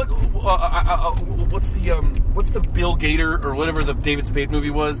 what's the Bill Gator or whatever the David Spade movie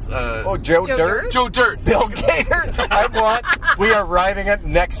was? Joe Joe Dirt? Dirt? Joe Dirt. Bill Gator? We are writing it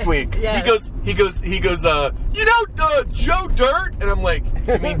next week. Yes. He goes, Joe Dirt? And I'm like,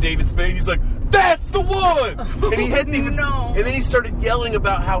 you mean David Spade? He's like, that's the one! And he hadn't even, No. and then he started yelling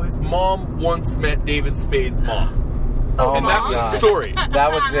about how his mom once met David Spade's mom. Oh, And that was the story.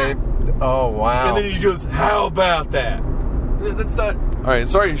 That was it. Oh, wow. And then he goes, how about that? That's not... All right,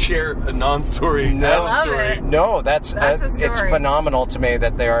 sorry to share a non-story No. as a Love story. it. No, that's a it's story. phenomenal to me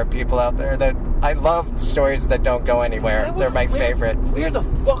that there are people out there that I love stories that don't go anywhere. They're my favorite. Where the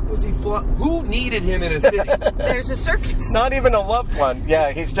fuck was he flying? Who needed him in a city? There's a circus. Not even a loved one. Yeah,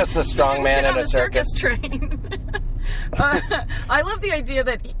 he's just a strong man in on a the circus. train. I love the idea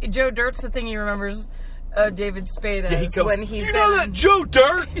that Joe Dirt's the thing he remembers. David Spade Yeah, is when he's you know that Joe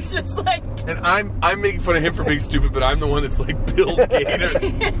Dirt? It's just like... And I'm making fun of him for being stupid, but I'm the one that's like Bill Gator.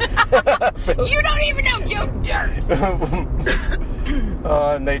 You don't even know Joe Dirt.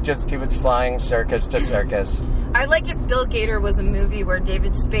 And he was flying circus to circus. I like if Bill Gator was a movie where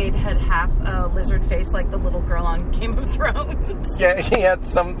David Spade had half a lizard face like the little girl on Game of Thrones. Yeah, he had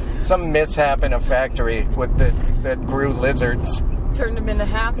some mishap in a factory that grew lizards. Turned him into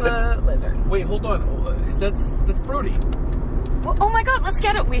half a lizard. Wait, hold on. That's Brody. Well, oh my god, let's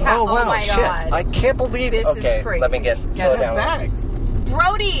get it. We have. Oh, wow, my shit. god. I can't believe This okay, is crazy. let me get slow down. Bags.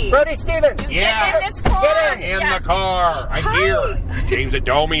 Brody Stevens! Get in this car. Get in! In Yes. the car. I'm Hi. here. James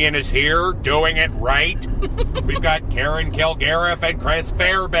Adomian is here, doing it right. We've got Karen Kilgariff and Chris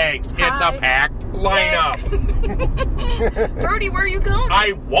Fairbanks. Hi. It's a packed lineup. Brody, where are you going?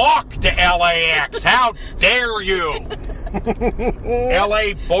 I walk to LAX. How dare you?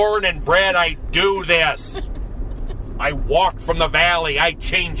 LA born and bred, I do this. I walk from the valley. I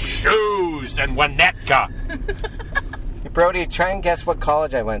change shoes in Winnetka. Brody, try and guess what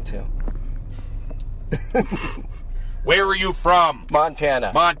college I went to. Where are you from?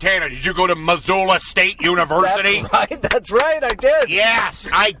 Montana. Montana. Did you go to Missoula State University? That's right, I did. Yes,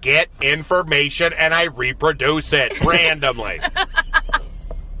 I get information and I reproduce it randomly.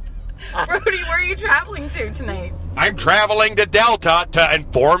 Brody, where are you traveling to tonight? I'm traveling to Delta to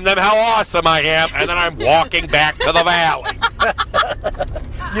inform them how awesome I am, and then I'm walking back to the valley.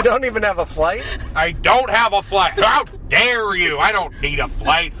 You don't even have a flight? I don't have a flight. How dare you? I don't need a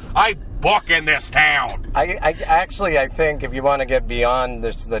flight. I book in this town. I think if you want to get beyond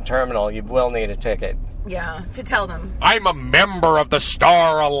the terminal, you will need a ticket. Yeah, to tell them. I'm a member of the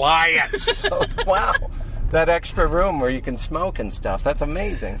Star Alliance. Oh, wow. That extra room where you can smoke and stuff. That's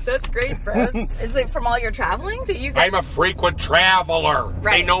amazing. That's great, Brad. Is it from all your traveling that you guys... I'm a frequent traveler.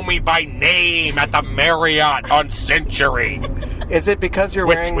 Right. They know me by name at the Marriott on Century, Is it because you're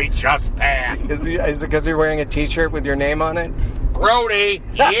which wearing... we just passed. Is it because you're wearing a T-shirt with your name on it? Brody,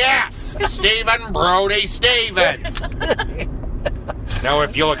 yes! Stephen Brody Stevens. Now,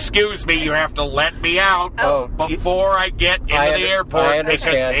 if you'll excuse me, you have to let me out before I get into the airport because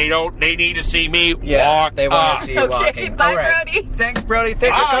they need to see me walk they want up. to see you Okay, walking. bye, All right. Brody. Thanks, Brody.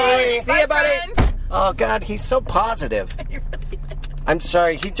 Thanks for coming. See Bye, you, buddy. friend. Oh, God, he's so positive. I'm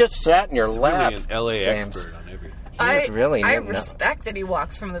sorry, he just sat in your lap. Really an LA James. expert on everything. He is really I no. respect that he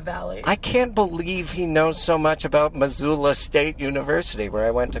walks from the valley. I can't believe he knows so much about Missoula State University, where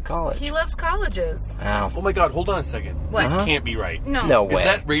I went to college. He loves colleges. Wow. Oh my God! Hold on a second. What? This can't be right. No way. Is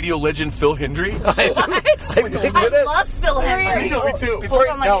that radio legend Phil Hendry? I love Phil Henry. Me too. Hold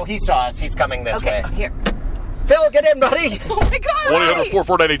on, No, he saw us. He's coming this Okay, way. here. Phil, get in, buddy. Oh my God!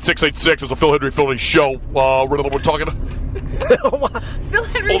 1-800-449-8686 is a Phil Hendry Philly show. We're talking. Phil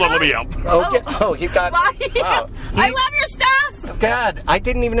Henry. Hold on, let me out. He got... Bye. Wow. I love your stuff. God, I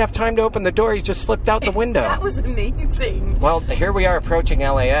didn't even have time to open the door. He just slipped out the window. That was amazing. Well, here we are approaching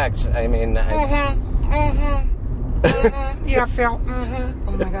LAX. I mean... Yeah, Phil.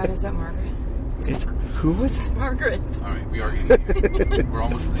 Oh my God, is that Margaret? Who is it? Margaret. All right, we are getting here. We're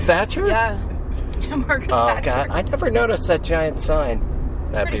almost there. Thatcher? Yeah. Margaret Oh, Thatcher. God. I never noticed that giant sign.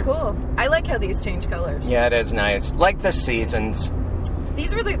 That'd Pretty cool. I like how these change colors. Yeah, it is nice. Like the seasons.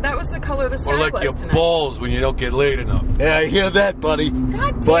 These were that was the color the sky Or like was your tonight. balls when you don't get laid enough. Yeah, I hear that, buddy.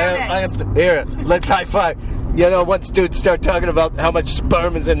 God Boy, damn it. Here, let's high five. You know, once dudes start talking about how much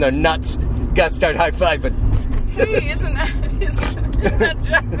sperm is in their nuts, gotta start high fiving. Hey, isn't that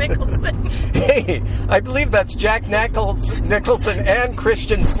Jack Nicholson? Hey, I believe that's Jack Nicholson and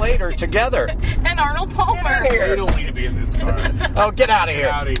Christian Slater together. And Arnold Palmer. Get in here. You don't need to be in this car. Oh, get out of Get here.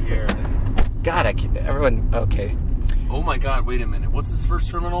 out of here. God, everyone, okay. Oh my God! Wait a minute. What's this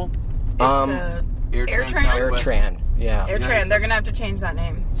first terminal? It's AirTran AirTran. Southwest. AirTran, yeah. AirTran. They're gonna have to change that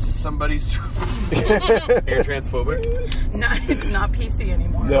name. Somebody's air transphobic. No, it's not PC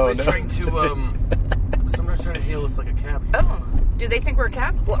anymore. No. Somebody's trying to somebody's trying to hail us like a cab. Oh, do they think we're a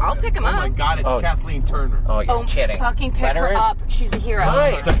cab? Well, I'll pick him Oh up. my God! It's Oh. Kathleen Turner. Oh, you're Oh, kidding. fucking pick Let her in. up. She's a hero.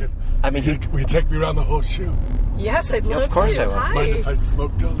 Hi. Second. I mean, Will you take me around the whole show? Yes, I'd love of course to. I will. Hi. Mind if I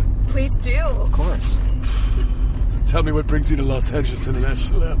smoke, darling? Please do. of course. Tell me what brings you to Los Angeles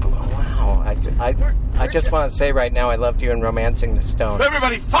International Airport. Wow, I just want to say right now I loved you in Romancing the Stone.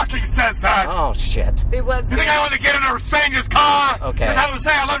 Everybody fucking says that. Oh, shit. It was. You think I want to get in a stranger's car? Okay. Because I would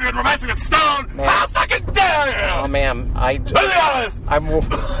say I love you in Romancing the Stone? Man. How fucking dare Oh, you? ma'am, Let me out of this! I'm...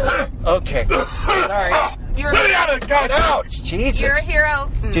 Okay. Sorry. You're, Let me out of this! Get out! Jesus. you're a hero.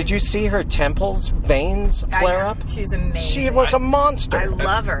 Did you see her temples, veins I flare know. up? She's amazing. She was a monster. I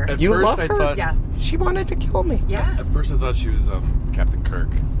love her. At You first love I her? thought, Yeah. She wanted to kill me. Yeah. At first I thought she was Captain Kirk.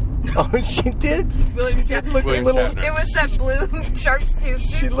 Oh, she did? William She looked William a little... Shatner. It was that blue shark's tooth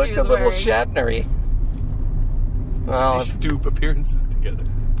suit She looked was a little wearing. Shatnery. Well, They should do appearances together.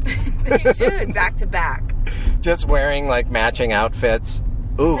 They should, back to back. just wearing, like, matching outfits.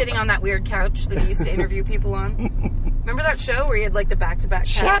 Ooh. Sitting on that weird couch that he used to interview people on. Remember that show where he had, like, the back-to-back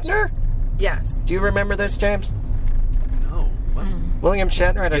couch? Shatner? Yes. Do you remember this, James? No. What? William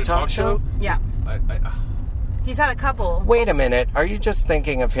Shatner had He a had talk show? Yeah. He's had a couple. Wait a minute. Are you just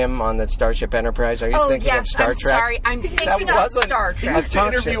thinking of him on the Starship Enterprise? Are you thinking of Star I'm Trek? sorry. I'm thinking of wasn't- Star He Trek. used to talk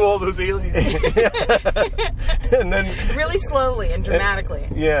interview show. all those aliens. And then, Really slowly and dramatically.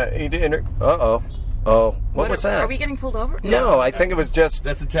 yeah, he did. Uh-oh. Oh, what was that? Are we getting pulled over? No, I think it was just...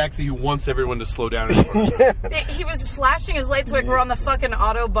 That's a taxi who wants everyone to slow down. He was flashing his lights like we're on the fucking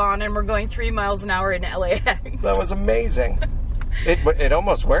Autobahn and we're going 3 miles an hour in LAX. That was amazing. It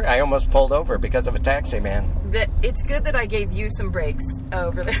almost worked. I almost pulled over because of a taxi man. It's good that I gave you some brakes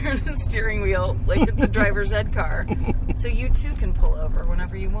over there in the steering wheel, like it's a driver's ed car. So you too can pull over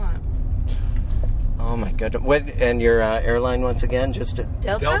whenever you want. Oh my goodness! What? And your airline once again? Just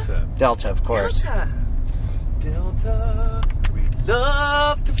Delta? Delta, of course. Delta, we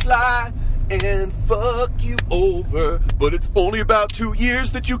love to fly and fuck you over, but it's only about 2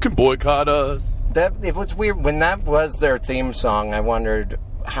 years that you can boycott us. It was weird when that was their theme song. I wondered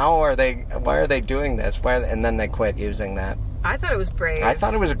why are they doing this? And then they quit using that. I thought it was brave. I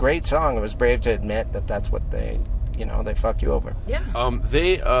thought it was a great song. It was brave to admit that that's what they fuck you over. Yeah.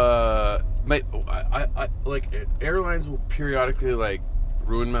 Airlines will periodically like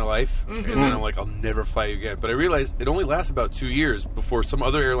ruin my life, and then I'm like, I'll never fly you again. But I realized it only lasts about 2 years before some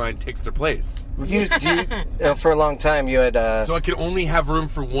other airline takes their place. For a long time, you had. So I can only have room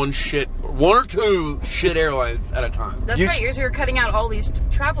for one or two shit airlines at a time. That's right. You're cutting out all these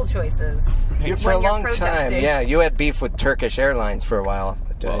travel choices. For a when you're long time, protesting. yeah, you had beef with Turkish Airlines for a while.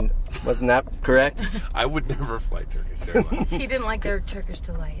 Well, wasn't that correct? I would never fly Turkish Airlines. He didn't like their Turkish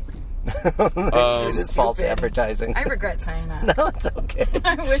delight. It's false stupid. advertising. I regret saying that. No, it's okay.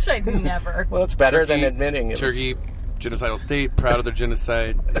 I wish I'd never. Well, it's better Turkey, than admitting it. Turkey, genocidal state, proud of their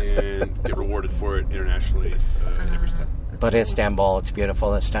genocide, and get rewarded for it internationally every step. But Istanbul, it's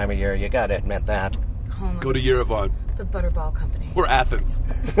beautiful this time of year. You got to admit that. Home Go to Yerevan. the Butterball Company. Or Athens.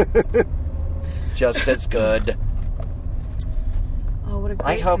 Just as good. Oh, what a great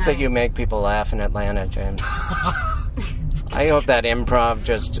I hope night. that you make people laugh in Atlanta, James. I hope that improv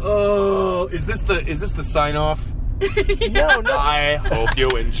just... Oh, is this the sign off? No. I hope you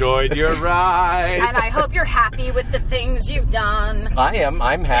enjoyed your ride. And I hope you're happy with the things you've done. I am.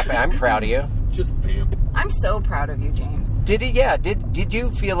 I'm happy. I'm proud of you. Just vamp. I'm so proud of you, James. Did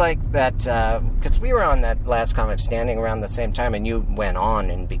you feel like that? Because we were on that last comic standing around the same time, and you went on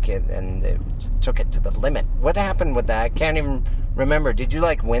and took it to the limit. What happened with that? I can't even remember. Did you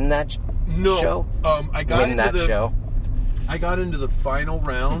win that show? I got win into that show. I got into the final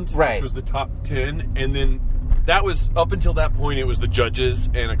round, Right. which was the top 10, and then that was up until that point. It was the judges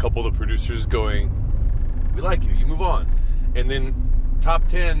and a couple of the producers going, "We like you. You move on," and then. Top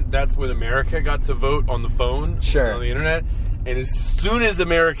 10, that's when America got to vote on the phone, Sure. on the internet. And as soon as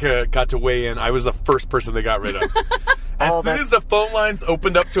America got to weigh in, I was the first person they got rid of. As soon as the phone lines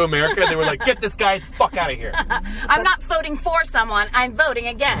opened up to America, they were like, "Get this guy the fuck out of here." I'm not voting for someone. I'm voting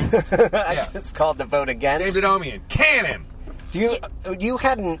against. Yeah. It's called the vote against. James Adomian, can him.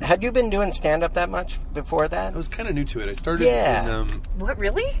 Had you been doing stand up that much before that? I was kind of new to it. I started Yeah. in... What,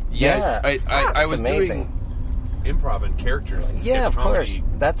 really? Yes, Yeah. I was amazing. doing improv and characters and Yeah, sketch of course. comedy.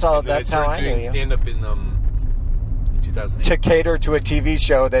 That's all. And then That's how I knew started you. doing stand-up in 2008. To cater to a TV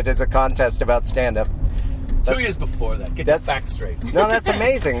show that is a contest about stand up. 2 years before that. Get your facts straight. No, that's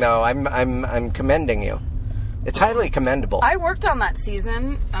amazing though. I'm commending you. It's highly commendable. I worked on that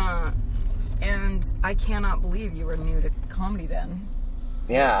season, and I cannot believe you were new to comedy then.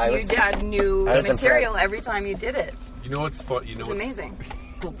 Yeah, You had new I was material impressed. every time you did it. You know what's fun? It's amazing.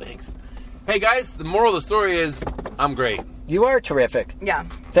 Well, thanks. Hey guys, the moral of the story is I'm great. You are terrific. Yeah.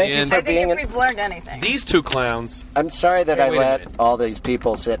 Thank you And- for I think being. if we've learned anything. These two clowns. I'm sorry that Hey, I wait a let minute. all these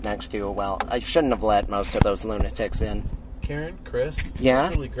people sit next to you. Well, I shouldn't have let most of those lunatics in. Karen, Chris. Yeah?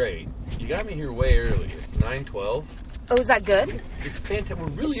 It's really great. You got me here way early. It's 9:12. Oh, is that good? It's fantastic. We're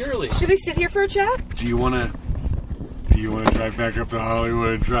really early. Should we sit here for a chat? Do you want to drive back up to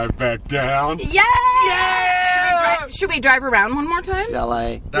Hollywood and drive back down? Yeah! Should we drive around one more time? Shall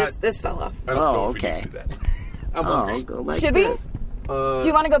I? This fell off. I don't know if okay. we need to do that. I'm hungry. Go like Should we? this. Do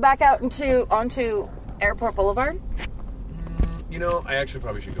you want to go back out onto Airport Boulevard? You know, I actually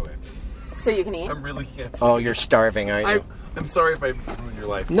probably should go in. So you can eat. I'm really can't. Oh, you're starving, aren't you? I'm sorry if I ruined your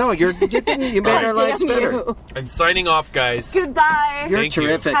life. No, you didn't. You made our lives better. You. I'm signing off, guys. Goodbye. You're Thank you.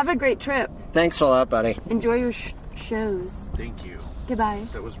 terrific. Have a great trip. Thanks a lot, buddy. Enjoy your shows. Thank you. Goodbye.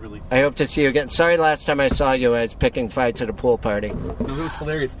 That was really. I hope to see you again. Sorry, last time I saw you, I was picking fights at a pool party. No, it was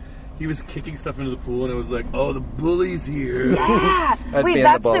hilarious. He was kicking stuff into the pool, and I was like, "Oh, the bully's here." Yeah. was Wait, being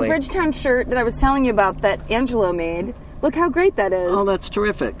that's the the bully. Bridgetown shirt that I was telling you about that Angelo made. Look how great that is. Oh, that's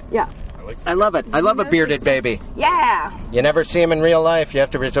terrific. Yeah. I love it. I love a bearded baby. Yeah. You never see him in real life. You have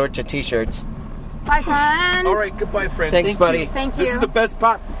to resort to T-shirts. Bye, friends. All right, goodbye, friend. Thanks, Thank buddy. you. Thank you. This is the best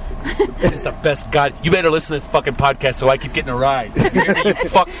This is the best. God, you better listen to this fucking podcast so I keep getting a ride. You hear me, you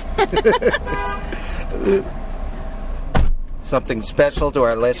fucks? Something special to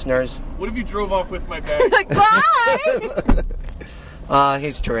our listeners. What if you drove off with my bag? Like, bye.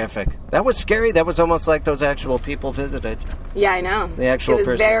 He's terrific. That was scary. That was almost like those actual people visited. Yeah, I know. The actual It was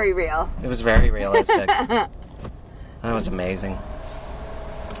person. very real. It was very realistic. That was amazing.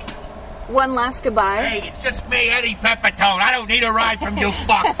 One last goodbye. Hey, it's just me, Eddie Pepitone. I don't need a ride from you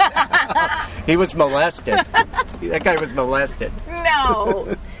fucks. He was molested. That guy was molested.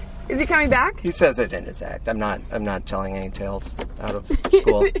 No. Is he coming back? He says it in his act. I'm not telling any tales out of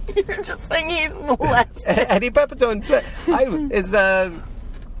school. You're just saying he's molested. Eddie Pepitone said, is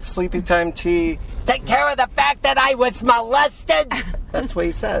sleepy time tea. Take care of the fact that I was molested. That's what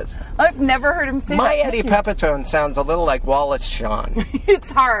he says. I've never heard him say My that. Eddie Pepitone sounds a little like Wallace Shawn. It's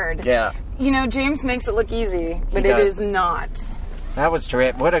hard. Yeah. You know, James makes it look easy, but He it does. is not. That was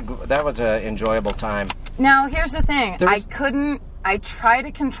terrific. That was an enjoyable time. Now, here's the thing. There's- I try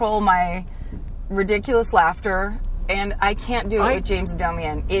to control my ridiculous laughter, and I can't do it with James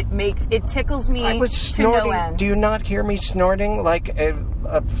Adomian. It tickles me I was to no snorting. end. Do you not hear me snorting like a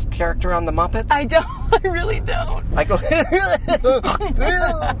character on the Muppets? I don't. I really don't. I go. Who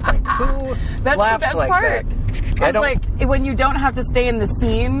That's laughs the best like part. that? I It's don't. like when you don't have to stay in the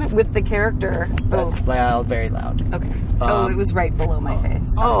scene with the character. That's very loud. Okay. It was right below my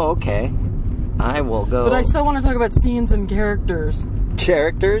face. Oh, okay. I will go. But I still want to talk about scenes and characters.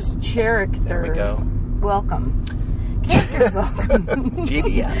 Characters. Characters. There we go. Welcome. Characters welcome.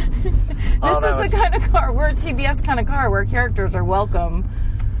 TBS. This is the kind of car. We're a TBS kind of car where characters are welcome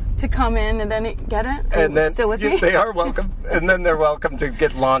to come in and then get it. And then still with me? they are welcome, and then they're welcome to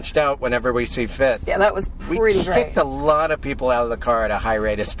get launched out whenever we see fit. Yeah, that was We pretty kicked great. a lot of people out of the car at a high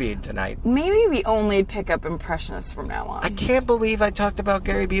rate of speed tonight. Maybe we only pick up impressionists from now on. I can't believe I talked about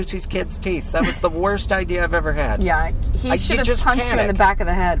Gary Busey's kid's teeth. That was the worst idea I've ever had. Yeah, he should have just punched him in the panicked. back of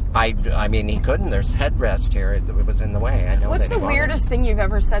the head. I mean, he couldn't. There's headrest here. It was in the way. I know. What's that he the wanted. weirdest thing you've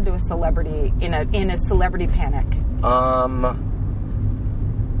ever said to a celebrity in a celebrity panic?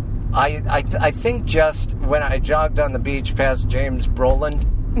 I think just when I jogged on the beach past James Brolin.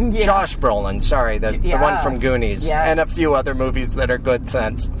 Yeah. Josh Brolin, sorry, the one from Goonies, Yes. and a few other movies that are good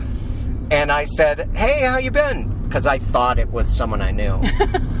sense. And I said, "Hey, how you been?" Because I thought it was someone I knew,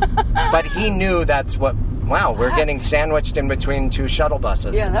 but he knew that's what. Wow, we're getting sandwiched in between two shuttle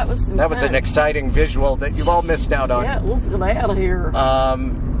buses. Yeah, that was an intense. exciting visual that you've all missed out on. Yeah, let's get out of here.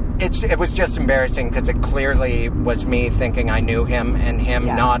 It was just embarrassing because it clearly was me thinking I knew him and him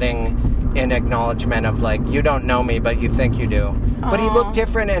nodding in acknowledgement of like, you don't know me, but you think you do. But he looked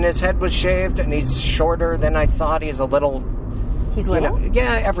different and his head was shaved and he's shorter than I thought. He's a little... He's little?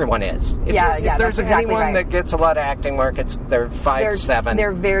 Yeah, everyone is. If Yeah, there's that's exactly anyone right. that gets a lot of acting work, they're 5'7".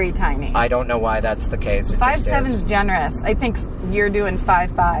 They're very tiny. I don't know why that's the case. It just 5'7" is. is generous. I think you're doing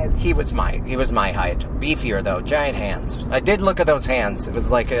 5'5". He was my height. Beefier though, giant hands. I did look at those hands. It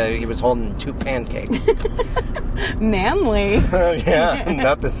was like he was holding two pancakes. Manly. Yeah,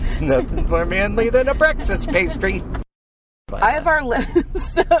 nothing more manly than a breakfast pastry. I have our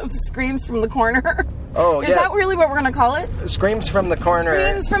list of screams from the corner. Oh, Is yes. that really what we're going to call it? Screams from the corner.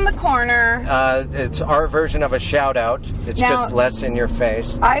 Screams from the corner. It's our version of a shout out. It's Now- just less in your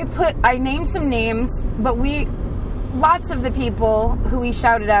face. I named some names, but lots of the people who we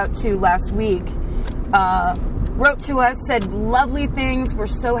shouted out to last week wrote to us, said lovely things. We're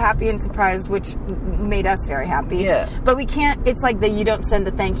so happy and surprised, which made us very happy. Yeah. But we can't, it's like you don't send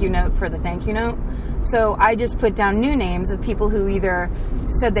the thank you note for the thank you note. So I just put down new names of people who either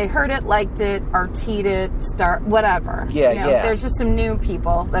said they heard it, liked it, RT'd it, whatever. Yeah, yeah. There's just some new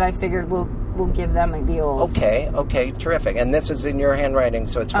people that I figured we'll give them the old. Okay, terrific. And this is in your handwriting,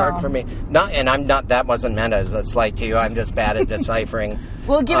 so it's hard for me. That wasn't meant as a slight to you. I'm just bad at deciphering.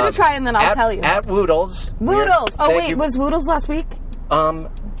 We'll give it a try and then I'll tell you. At Woodles. Woodles. Oh, Thank wait, you. was Woodles last week?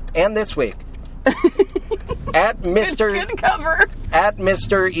 And this week. At Mr. Good cover. At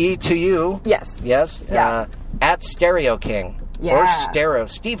Mr. E to you. Yes. Yes. Yeah. At Stereo King. Yeah. Or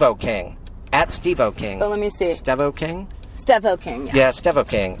Steve-O King. At Steve-O King. Oh, let me see. Stevo King? Stevo King. Yeah, Stevo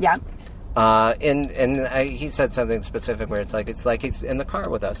King. Yeah. He said something specific where it's like he's in the car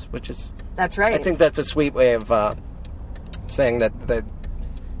with us, which is... That's right. I think that's a sweet way of saying that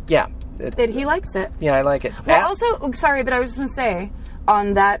yeah. That he likes it. Yeah, I like it. Well, also, sorry, but I was just going to say,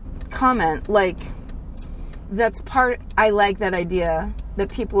 on that comment, like, that's I like that idea that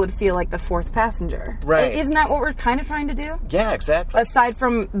people would feel like the fourth passenger. Right. Isn't that what we're kind of trying to do? Yeah, exactly. Aside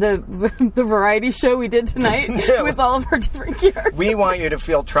from the variety show we did tonight with all of our different characters. We want you to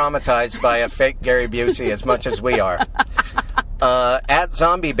feel traumatized by a fake Gary Busey as much as we are. At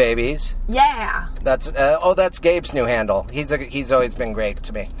Zombie Babies. Yeah. That's Gabe's new handle. He's always been great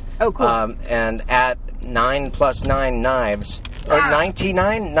to me. Oh, cool. And at 9+9 Knives. Or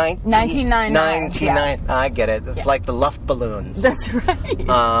 99? 99 knives, yeah. I get it. It's like the Luft balloons. That's right.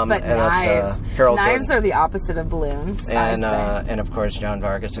 But knives. Knives are the opposite of balloons. And of course, John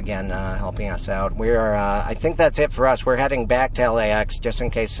Vargas again helping us out. We're I think that's it for us. We're heading back to LAX just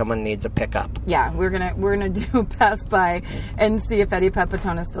in case someone needs a pickup. Yeah, we're gonna do a pass by and see if Eddie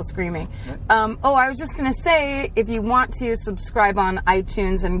Pepitone is still screaming. I was just gonna say, if you want to subscribe on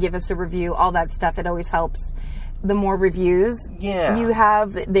iTunes and give us a review, all that stuff, it always helps. The more reviews you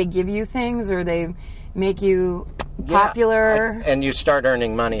have, they give you things or they make you popular. And you start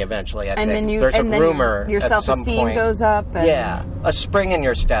earning money eventually, I think. Then there's a rumor your self-esteem goes up. And a spring in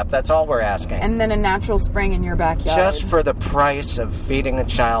your step. That's all we're asking. And then a natural spring in your backyard. Just for the price of feeding a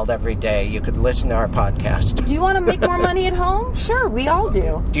child every day, you could listen to our podcast. Do you want to make more money at home? Sure, we all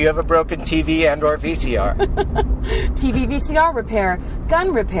do. Do you have a broken TV and or VCR? TV, VCR repair,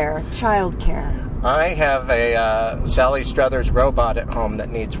 gun repair, child care. I have a Sally Struthers robot at home that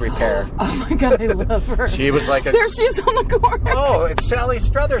needs repair. Oh my God, I love her. She was like there she is on the corner. Oh, it's Sally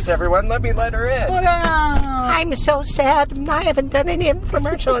Struthers, everyone. Let me let her in. Oh, I'm so sad. I haven't done any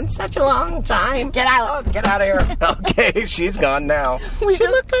infomercial in such a long time. Get out. Oh, get out of here. Okay, she's gone now. She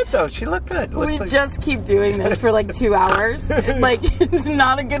looked good, though. She looked good. Just keep doing this for like 2 hours. Like, it's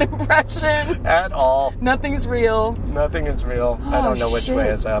not a good impression. At all. Nothing's real. Nothing is real. I don't know which way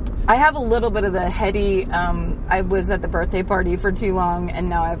is up. I have a little bit of the heady, I was at the birthday party for too long, and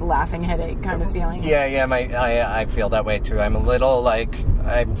now I have a laughing headache kind of feeling. Yeah, I feel that way too. I'm a little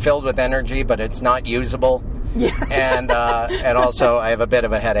I'm filled with energy, but it's not usable. Yeah. And also I have a bit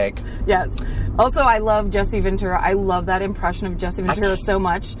of a headache. Yes. Also, I love Jesse Ventura. I love that impression of Jesse Ventura so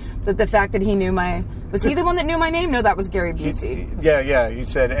much that the fact that he knew was he the one that knew my name? No, that was Gary Busey. Yeah. He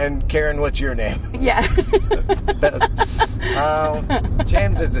said, and Karen, what's your name? Yeah.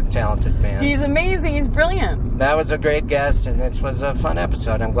 James is a talented man. He's amazing. He's brilliant. That was a great guest, and this was a fun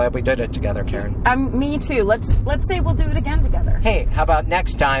episode. I'm glad we did it together, Karen. Me too. Let's say we'll do it again together. Hey, how about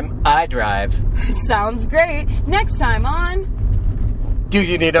next time I drive? Sounds great. Next time on... Do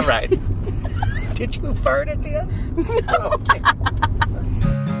You Need a Ride? Did you fart at the end? No. Okay.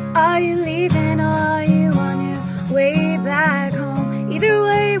 Are you leaving or are you on your way back home? Either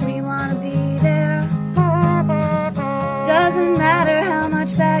way, we want to be there. Doesn't matter how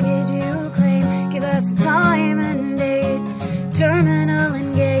much baggage you claim. Give us a time and date, terminal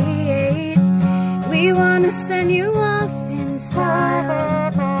and gate. We want to send you off in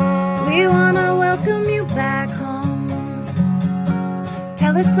style. We want to welcome you back home.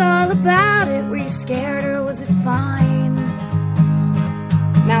 Tell us all about it. Were you scared or was it fine?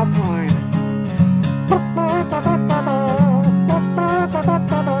 Mouth horn.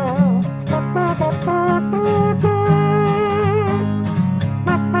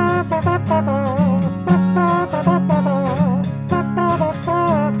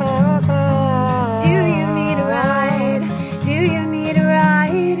 Do you need a ride? Do you need a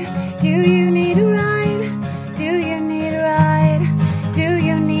ride? Do you need a ride? Do you need a ride? Do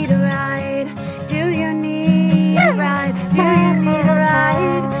you need a ride? Do you need a ride? Do you need a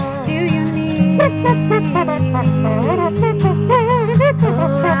ride? Do you need a ride?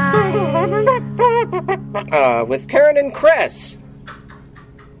 With Karen and Chris.